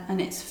 Yeah.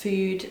 And it's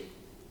food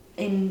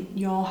in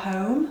your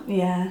home.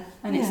 Yeah.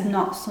 And it's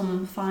not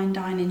some fine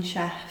dining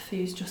chef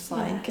who's just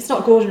like... It's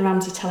not Gordon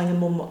Ramsay telling a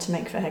mum what to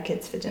make for her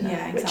kids for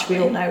dinner, which we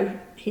all know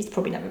he's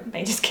probably never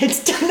made his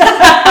kids dinner.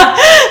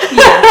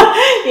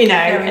 You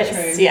know, very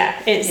true.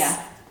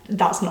 Yeah,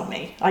 that's not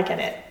me. I get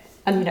it.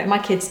 And, you know, my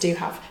kids do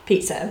have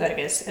pizza and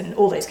burgers and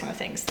all those kind of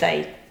things.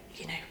 They,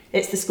 you know,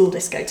 it's the school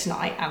disco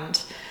tonight,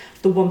 and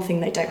the one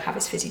thing they don't have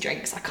is fizzy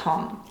drinks. I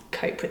can't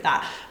cope with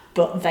that.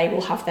 But they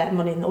will have their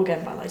money and they'll go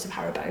and buy loads of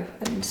Haribo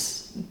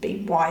and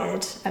be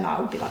wired, and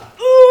I'll be like,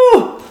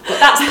 ooh! But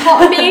that's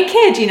part of being a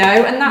kid, you know,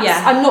 and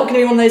that's, I'm not going to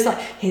be one of those like,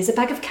 here's a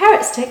bag of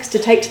carrot sticks to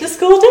take to the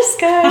school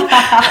disco.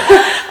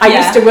 I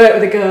used to work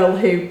with a girl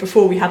who,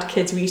 before we had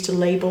kids, we used to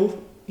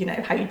label, you know,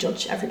 how you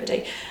judge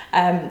everybody.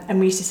 And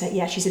we used to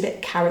say, she's a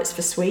bit carrots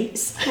for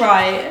sweets.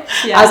 Right,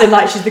 yeah. As in,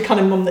 like, she's the kind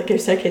of mum that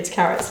gives her kids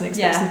carrots and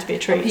expects them to be a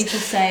treat. People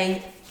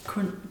say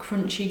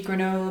crunchy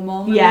granola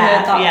mum.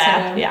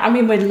 Yeah. I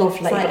mean, we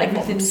love labeling like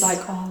everything's mums.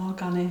 like all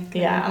organic.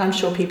 Yeah, and I'm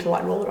sure people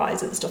like roll their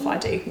eyes at the stuff I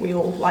do. We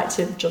all like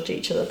to judge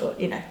each other, but,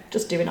 you know,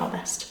 just doing our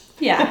best.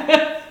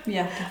 Yeah.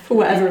 Yeah. For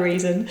whatever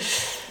reason.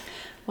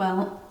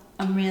 Well,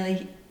 I'm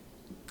really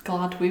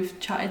glad we've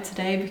chatted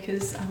today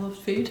because I love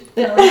food.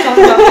 I love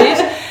talking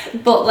about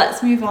food. But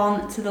let's move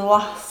on to the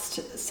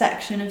last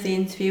section of the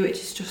interview, which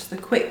is just the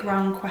quick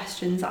round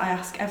questions that I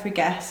ask every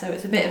guest. So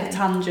it's a bit of a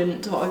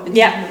tangent to what we've been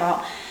talking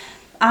about.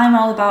 I'm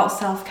all about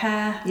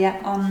self-care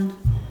on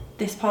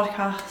this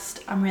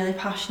podcast. I'm really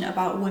passionate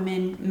about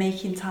women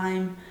making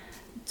time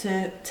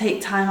to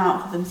take time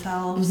out for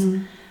themselves.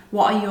 Mm-hmm.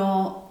 What are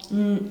your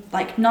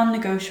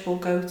non-negotiable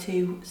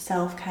go-to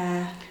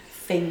self-care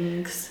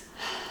things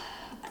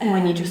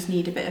when you just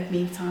need a bit of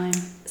me time?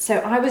 So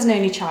I was an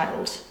only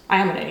child. I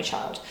am an only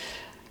child.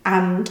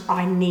 And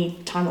I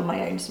need time on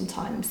my own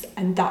sometimes.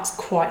 And that's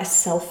quite a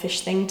selfish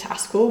thing to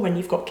ask for when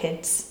you've got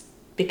kids,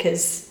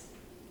 because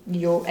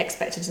you're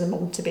expected as a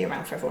mum to be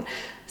around for everyone.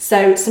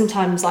 So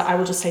sometimes I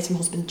will just say to my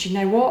husband, do you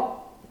know what?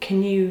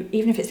 Can you,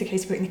 even if it's the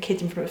case of putting the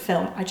kids in front of a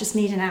film, I just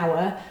need an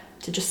hour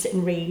to just sit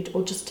and read,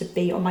 or just to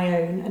be on my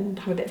own and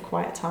have a bit of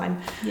quiet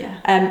time.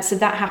 Yeah. So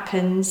that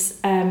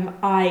happens.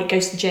 I go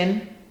to the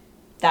gym.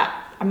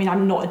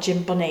 I'm not a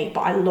gym bunny,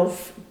 but I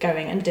love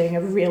going and doing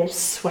a real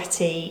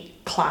sweaty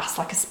class,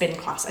 like a spin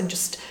class, and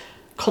just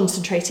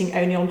concentrating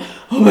only on,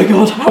 oh my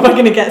god, how am I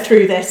going to get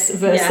through this,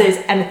 versus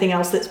anything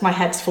else that's my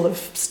head's full of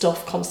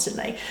stuff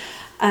constantly.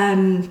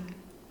 And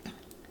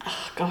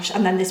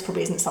then this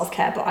probably isn't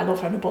self-care, but I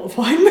love having a bottle of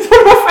wine with one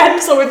of my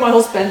friends or with my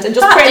husband and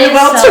just putting the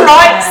world to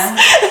rights.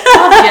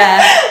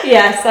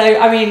 So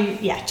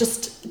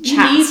just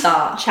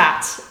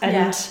chat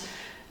and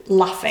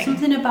laughing.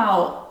 Something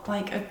about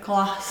like a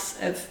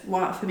glass of,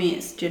 for me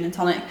it's gin and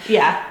tonic.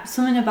 Yeah.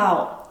 Something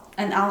about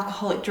an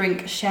alcoholic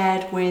drink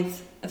shared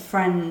with a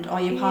friend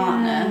or your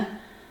partner.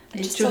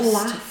 It's just a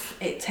laugh.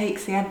 It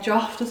takes the edge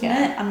off, doesn't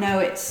it? I know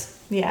it's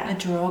a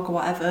drug or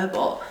whatever,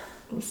 but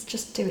let's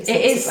just do it.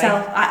 It is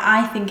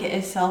I think it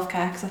is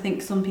self-care, because I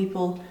think some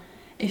people,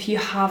 if you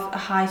have a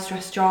high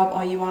stress job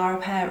or you are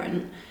a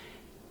parent,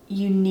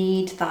 you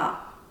need that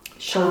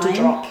shoulder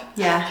drop.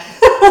 Yeah.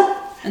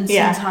 And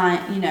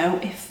sometimes, you know,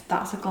 if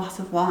that's a glass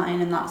of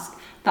wine and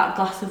that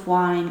glass of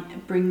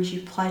wine brings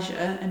you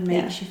pleasure and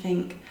makes you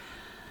think,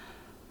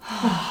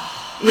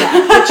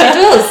 which it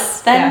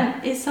does,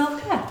 then it's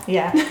self-care.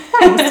 Yeah.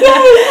 Thanks. Yay!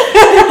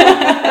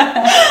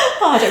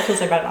 I don't feel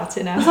so bad about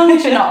it now. As long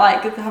as you're not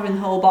like having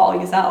the whole bottle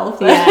yourself.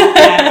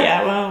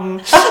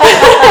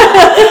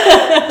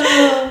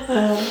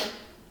 Well.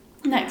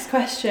 Next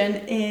question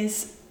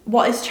is,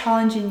 what is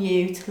challenging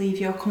you to leave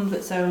your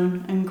comfort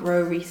zone and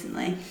grow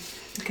recently?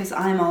 Because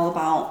I'm all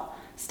about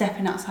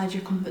stepping outside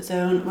your comfort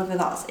zone, whether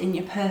that's in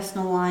your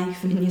personal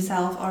life, in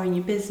yourself, or in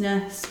your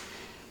business.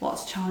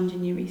 What's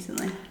challenging you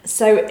recently?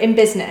 So in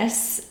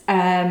business,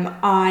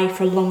 I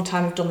for a long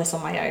time have done this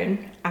on my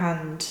own,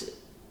 and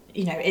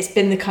you know, it's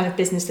been the kind of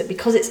business that,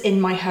 because it's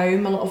in my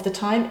home a lot of the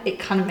time, it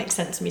kind of makes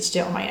sense to me to do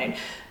it on my own.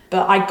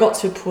 But I got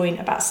to a point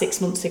about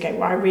 6 months ago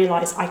where I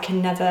realised I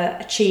can never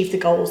achieve the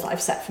goals that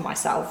I've set for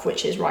myself,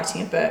 which is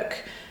writing a book,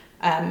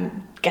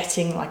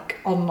 getting like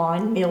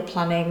online meal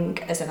planning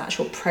as an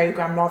actual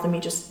programme rather than me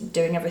just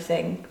doing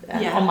everything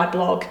on my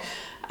blog,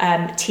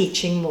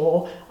 teaching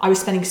more. I was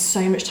spending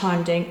so much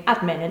time doing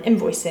admin and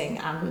invoicing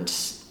and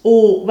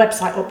all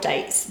website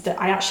updates that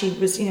I actually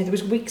was, you know, there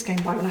was weeks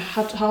going by when I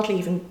had hardly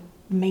even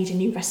made a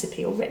new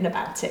recipe or written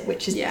about it,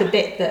 which is the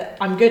bit that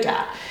I'm good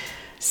at.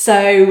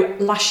 So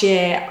last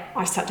year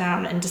I sat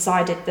down and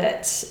decided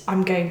that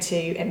I'm going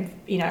to,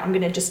 you know, I'm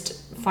going to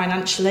just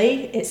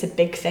financially, it's a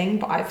big thing,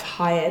 but I've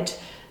hired,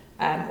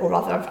 or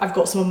rather I've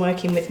got someone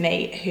working with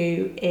me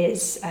who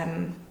is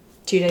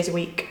 2 days a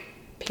week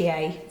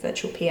PA,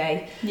 virtual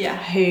PA,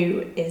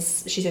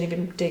 she's only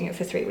been doing it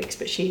for 3 weeks,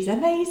 but she's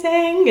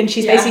amazing. And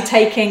she's basically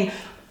taking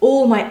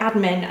all my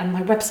admin and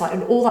my website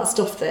and all that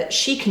stuff that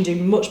she can do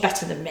much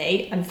better than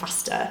me and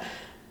faster.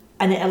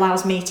 And it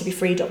allows me to be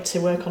freed up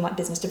to work on like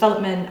business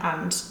development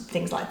and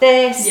things like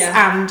this,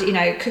 and you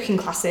know, cooking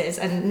classes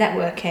and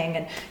networking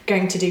and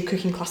going to do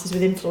cooking classes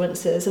with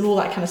influencers and all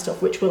that kind of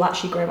stuff, which will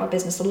actually grow my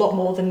business a lot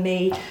more than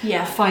me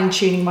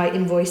fine-tuning my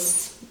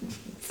invoice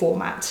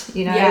format,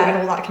 you know, and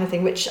all that kind of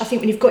thing. Which I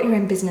think when you've got your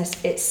own business,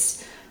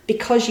 it's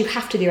because you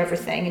have to do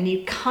everything and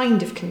you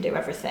kind of can do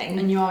everything.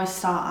 And you always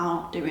start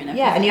out doing everything.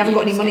 Yeah, and you haven't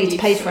got any money to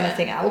pay for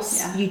anything else.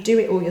 Yeah. You do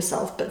it all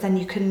yourself, but then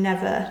you can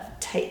never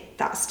take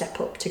that step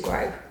up to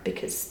grow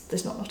because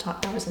there's not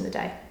enough hours in the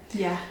day.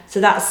 Yeah. So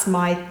that's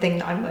my thing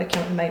that I'm working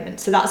on at the moment.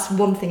 So that's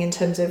one thing in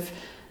terms of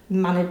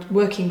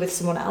working with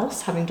someone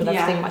else, having done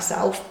everything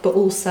myself, but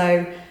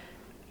also,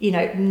 you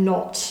know,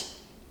 not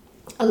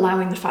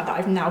allowing the fact that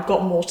I've now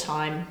got more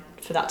time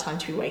for that time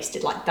to be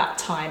wasted. Like that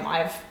time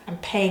I'm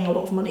paying a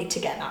lot of money to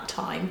get that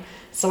time,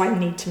 so I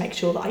need to make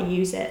sure that I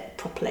use it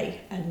properly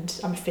and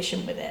I'm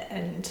efficient with it,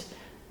 and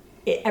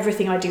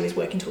everything I do is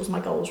working towards my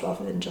goals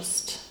rather than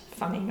just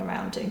fanning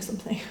around doing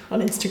something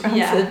on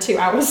Instagram for 2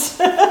 hours.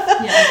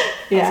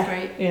 That's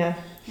great. Yeah.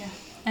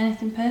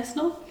 Anything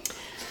personal?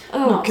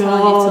 Oh, not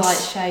God. You to like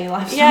share your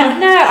lifestyle. Yeah,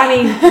 no, I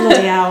mean,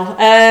 bloody hell.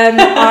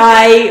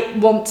 I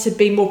want to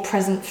be more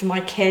present for my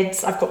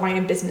kids. I've got my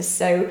own business,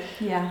 so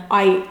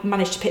I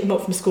manage to pick them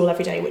up from school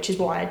every day, which is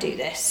why I do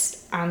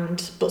this.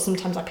 But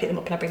sometimes I pick them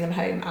up and I bring them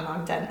home and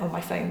I'm then on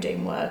my phone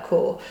doing work,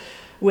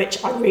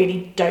 which I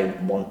really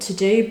don't want to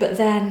do. But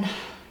then,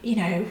 you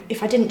know,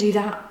 if I didn't do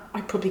that,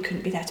 I probably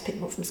couldn't be there to pick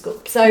them up from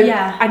school. So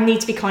I need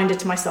to be kinder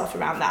to myself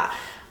around that.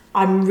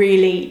 I'm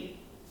really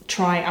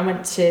trying. I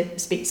went to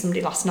speak to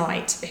somebody last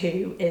night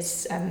who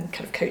is kind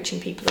of coaching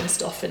people and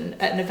stuff and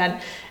at an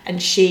event,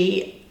 and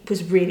she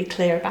was really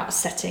clear about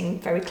setting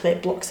very clear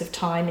blocks of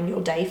time in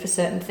your day for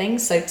certain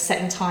things. So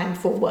setting time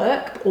for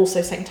work, but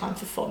also setting time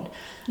for fun.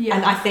 Yeah.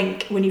 And I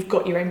think when you've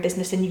got your own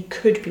business and you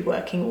could be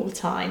working all the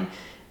time,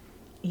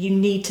 you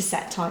need to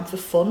set time for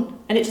fun.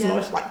 And it doesn't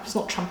always, like, it's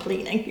not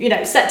trampolining, you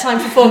know, set time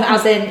for fun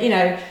as in, you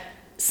know,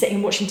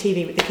 sitting watching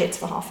TV with the kids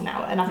for half an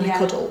hour and having a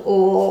cuddle,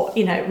 or,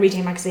 you know,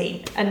 reading a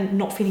magazine and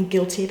not feeling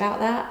guilty about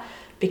that,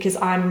 because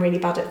I'm really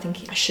bad at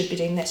thinking I should be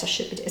doing this, I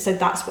should be doing. So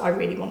that's what I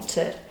really want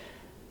to,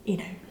 you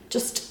know,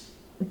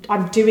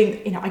 I'm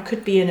doing, you know, I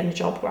could be in a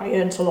job where I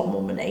earned a lot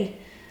more money,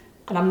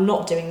 and I'm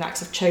not doing that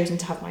because I've chosen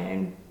to have my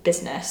own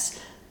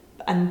business,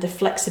 and the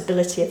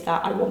flexibility of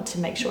that I want to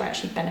make sure I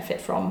actually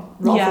benefit from,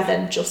 rather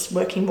than just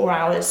working more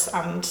hours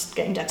and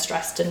getting dead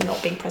stressed and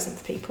not being present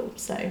for people.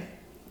 So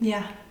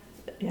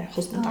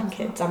husband and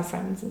kids and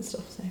friends and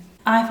stuff. So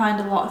I find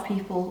a lot of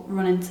people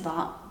run into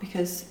that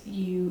because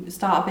you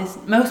start a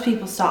business. Most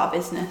people start a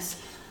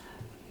business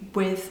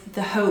with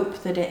the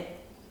hope that it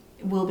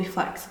will be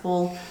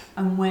flexible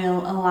and will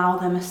allow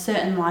them a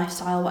certain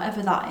lifestyle,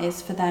 whatever that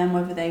is for them,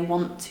 whether they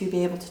want to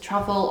be able to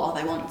travel or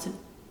they want to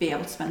be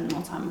able to spend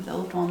more time with their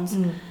loved ones.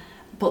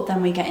 But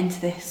then we get into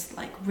this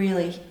like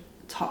really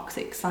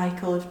toxic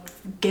cycle of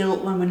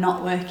guilt when we're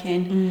not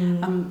working,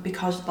 and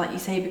because, like you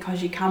say,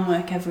 because you can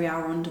work every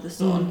hour under the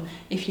sun,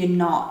 if you're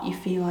not, you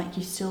feel like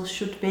you still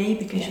should be,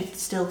 because you're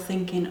still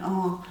thinking,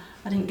 oh,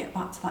 I didn't get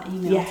back to that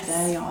email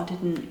today, or I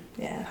didn't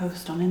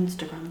post on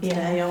Instagram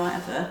today, or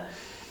whatever.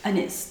 And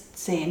it's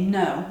saying,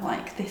 no,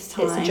 like, this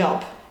time it's a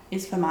job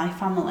is for my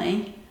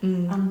family,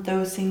 and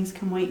those things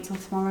can wait till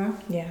tomorrow.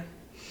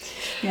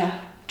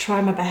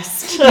 Try my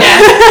best.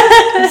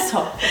 It's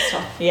tough.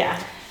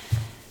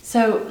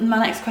 So my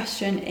next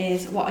question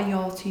is, what are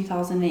your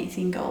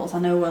 2018 goals? I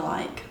know we're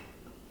like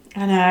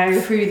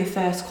through the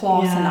first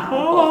quarter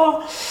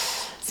now.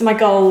 So my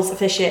goals of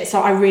this year, so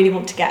I really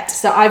want to get,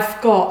 so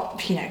I've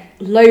got, you know,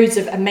 loads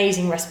of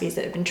amazing recipes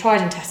that have been tried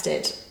and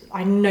tested.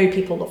 I know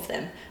people love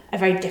them. Are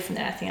very different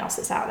than anything else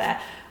that's out there.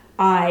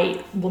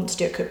 I want to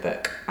do a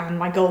cookbook, and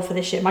my goal for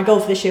this year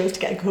was to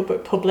get a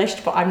cookbook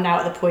published, but I'm now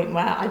at the point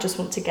where I just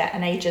want to get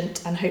an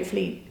agent and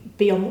hopefully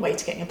be on the way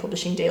to getting a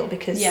publishing deal,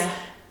 because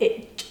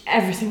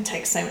everything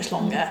takes so much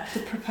longer. The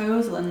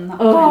proposal and that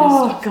kind of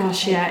stuff. Oh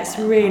gosh, yeah, it's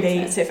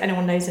really, so if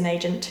anyone knows an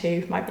agent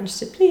who might be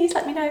interested, please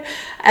let me know.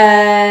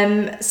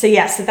 So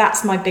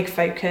that's my big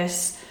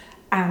focus,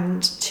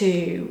 and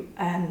to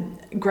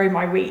grow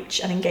my reach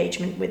and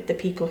engagement with the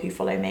people who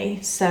follow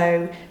me.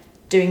 So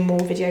doing more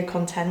video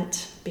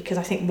content, because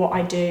I think what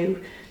I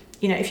do,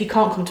 you know, if you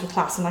can't come to a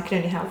class, and I can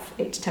only have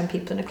 8 to 10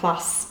 people in a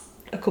class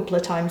a couple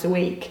of times a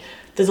week,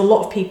 there's a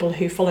lot of people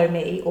who follow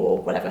me or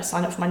whatever,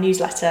 sign up for my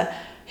newsletter,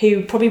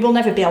 who probably will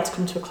never be able to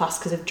come to a class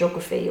because of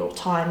geography or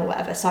time or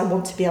whatever. So I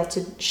want to be able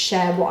to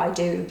share what I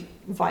do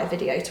via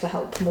video to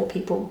help more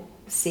people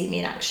see me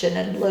in action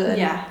and learn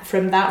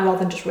from that, rather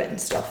than just written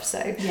stuff.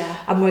 So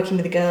I'm working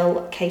with a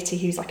girl, Katie,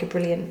 who's like a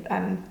brilliant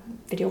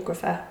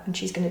videographer, and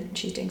she's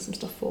doing some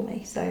stuff for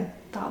me. So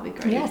that'll be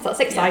great. Yes, that's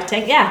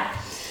exciting. Yeah,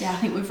 I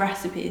think with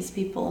recipes,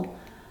 people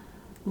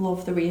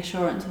love the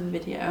reassurance of the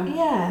video.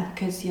 Yeah,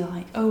 because you're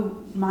like, oh,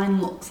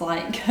 mine looks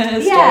like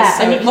hers so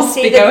and it must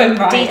be going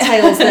right.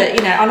 Details that,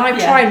 you know, and I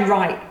try and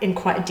write in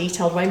quite a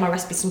detailed way. My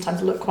recipes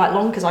sometimes look quite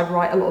long because I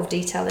write a lot of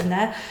detail in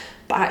there.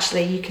 But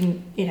actually, you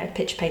can, you know,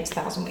 picture paints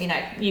 1,000. You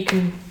know, you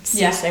can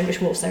see so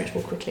much more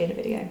quickly in a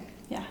video.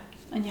 Yeah,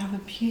 and you have a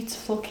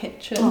beautiful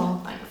kitchen.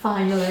 Oh,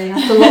 finally!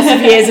 After lots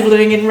of years of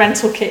living in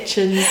rental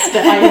kitchens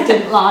that I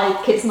didn't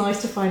like, it's nice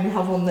to finally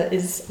have one that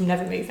is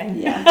never moving.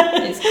 Yeah,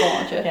 it's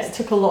gorgeous. Yeah, it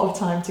took a lot of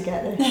time to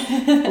get this.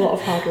 A lot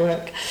of hard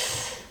work.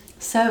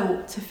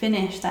 So, to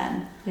finish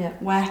then,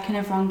 where can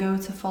everyone go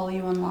to follow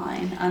you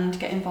online and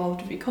get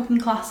involved with your cooking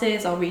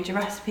classes or read your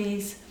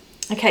recipes?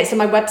 Okay, so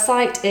my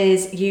website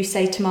is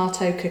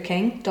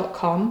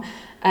yousaytomatocooking.com.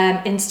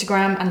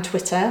 Instagram and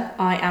Twitter,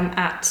 I am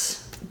at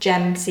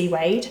Gem C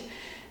Wade,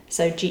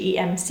 so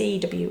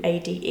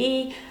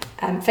GEMCWADE.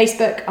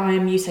 Facebook, I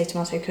am You Say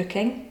Tomato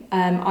Cooking.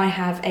 I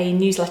have a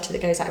newsletter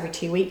that goes out every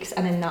 2 weeks,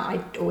 and in that I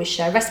always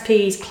share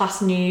recipes,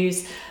 class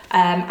news,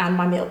 and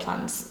my meal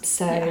plans.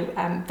 So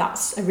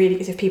that's a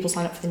really, if people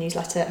sign up for the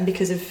newsletter, and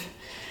because of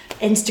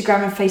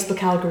Instagram and Facebook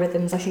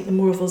algorithms, I think the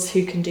more of us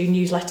who can do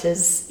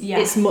newsletters,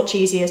 it's much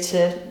easier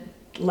to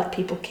let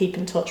people keep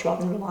in touch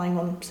rather than relying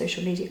on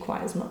social media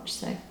quite as much.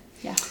 So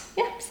so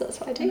that's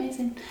what I do.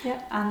 Amazing.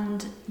 Yeah.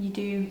 And you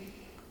do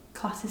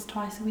classes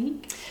twice a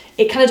week?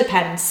 It kind of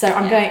depends. So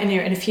I'm going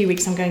in a few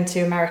weeks. I'm going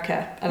to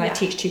America, and I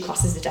teach 2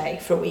 classes a day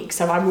for a week.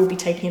 So I will be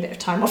taking a bit of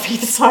time off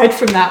either side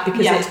from that,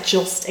 because it's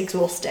just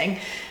exhausting.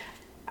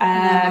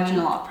 I imagine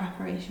a lot of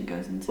preparation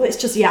goes into it. Well, it's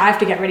just, I have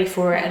to get ready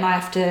for it, and I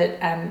have to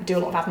do a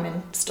lot of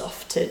admin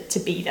stuff to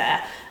be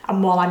there.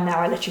 And while I'm there,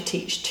 I literally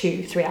teach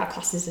 2 3-hour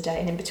classes a day,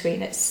 and in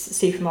between it's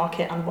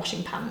supermarket and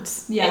washing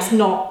pans. Yeah. It's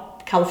not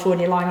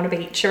California lying on a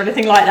beach or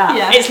anything like that.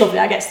 Yeah. It's lovely,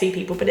 I get to see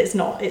people, but it's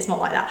not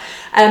like that.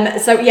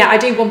 So I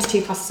do 1 to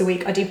 2 classes a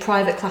week. I do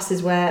private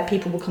classes where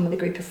people will come with a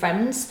group of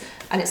friends,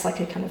 and it's like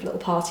a kind of little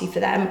party for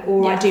them.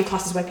 Or I do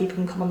classes where people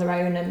can come on their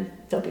own and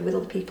they'll be with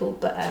other people.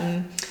 But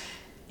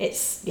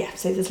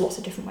so there's lots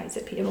of different ways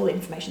that people, all the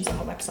information's on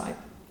my website.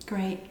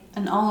 Great.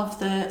 And all of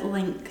the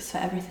links for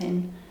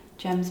everything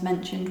Gem's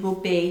mentioned will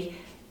be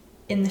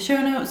in the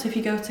show notes. If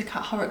you go to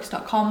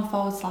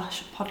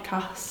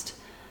kathorrocks.com/podcast,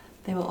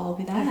 they will all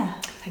be there.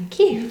 Thank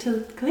you.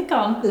 To click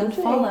on and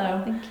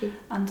follow. Thank you.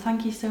 And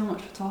thank you so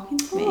much for talking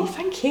to me. Oh,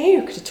 thank you.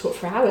 We could have talked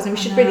for hours, and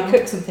we should really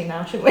cook something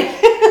now, shouldn't we?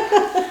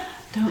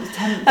 Don't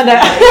tempt me. I know.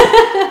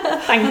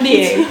 Thank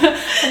you.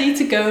 I need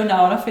to go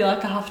now, and I feel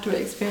like I have to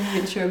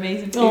experience your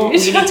amazing food. Oh,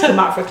 you need to come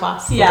out for a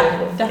class.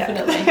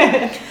 Definitely.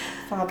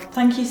 Fab.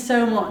 Thank you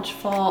so much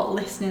for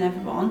listening,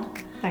 everyone.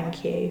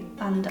 Thank you.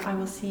 And I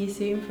will see you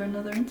soon for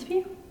another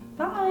interview.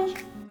 Bye.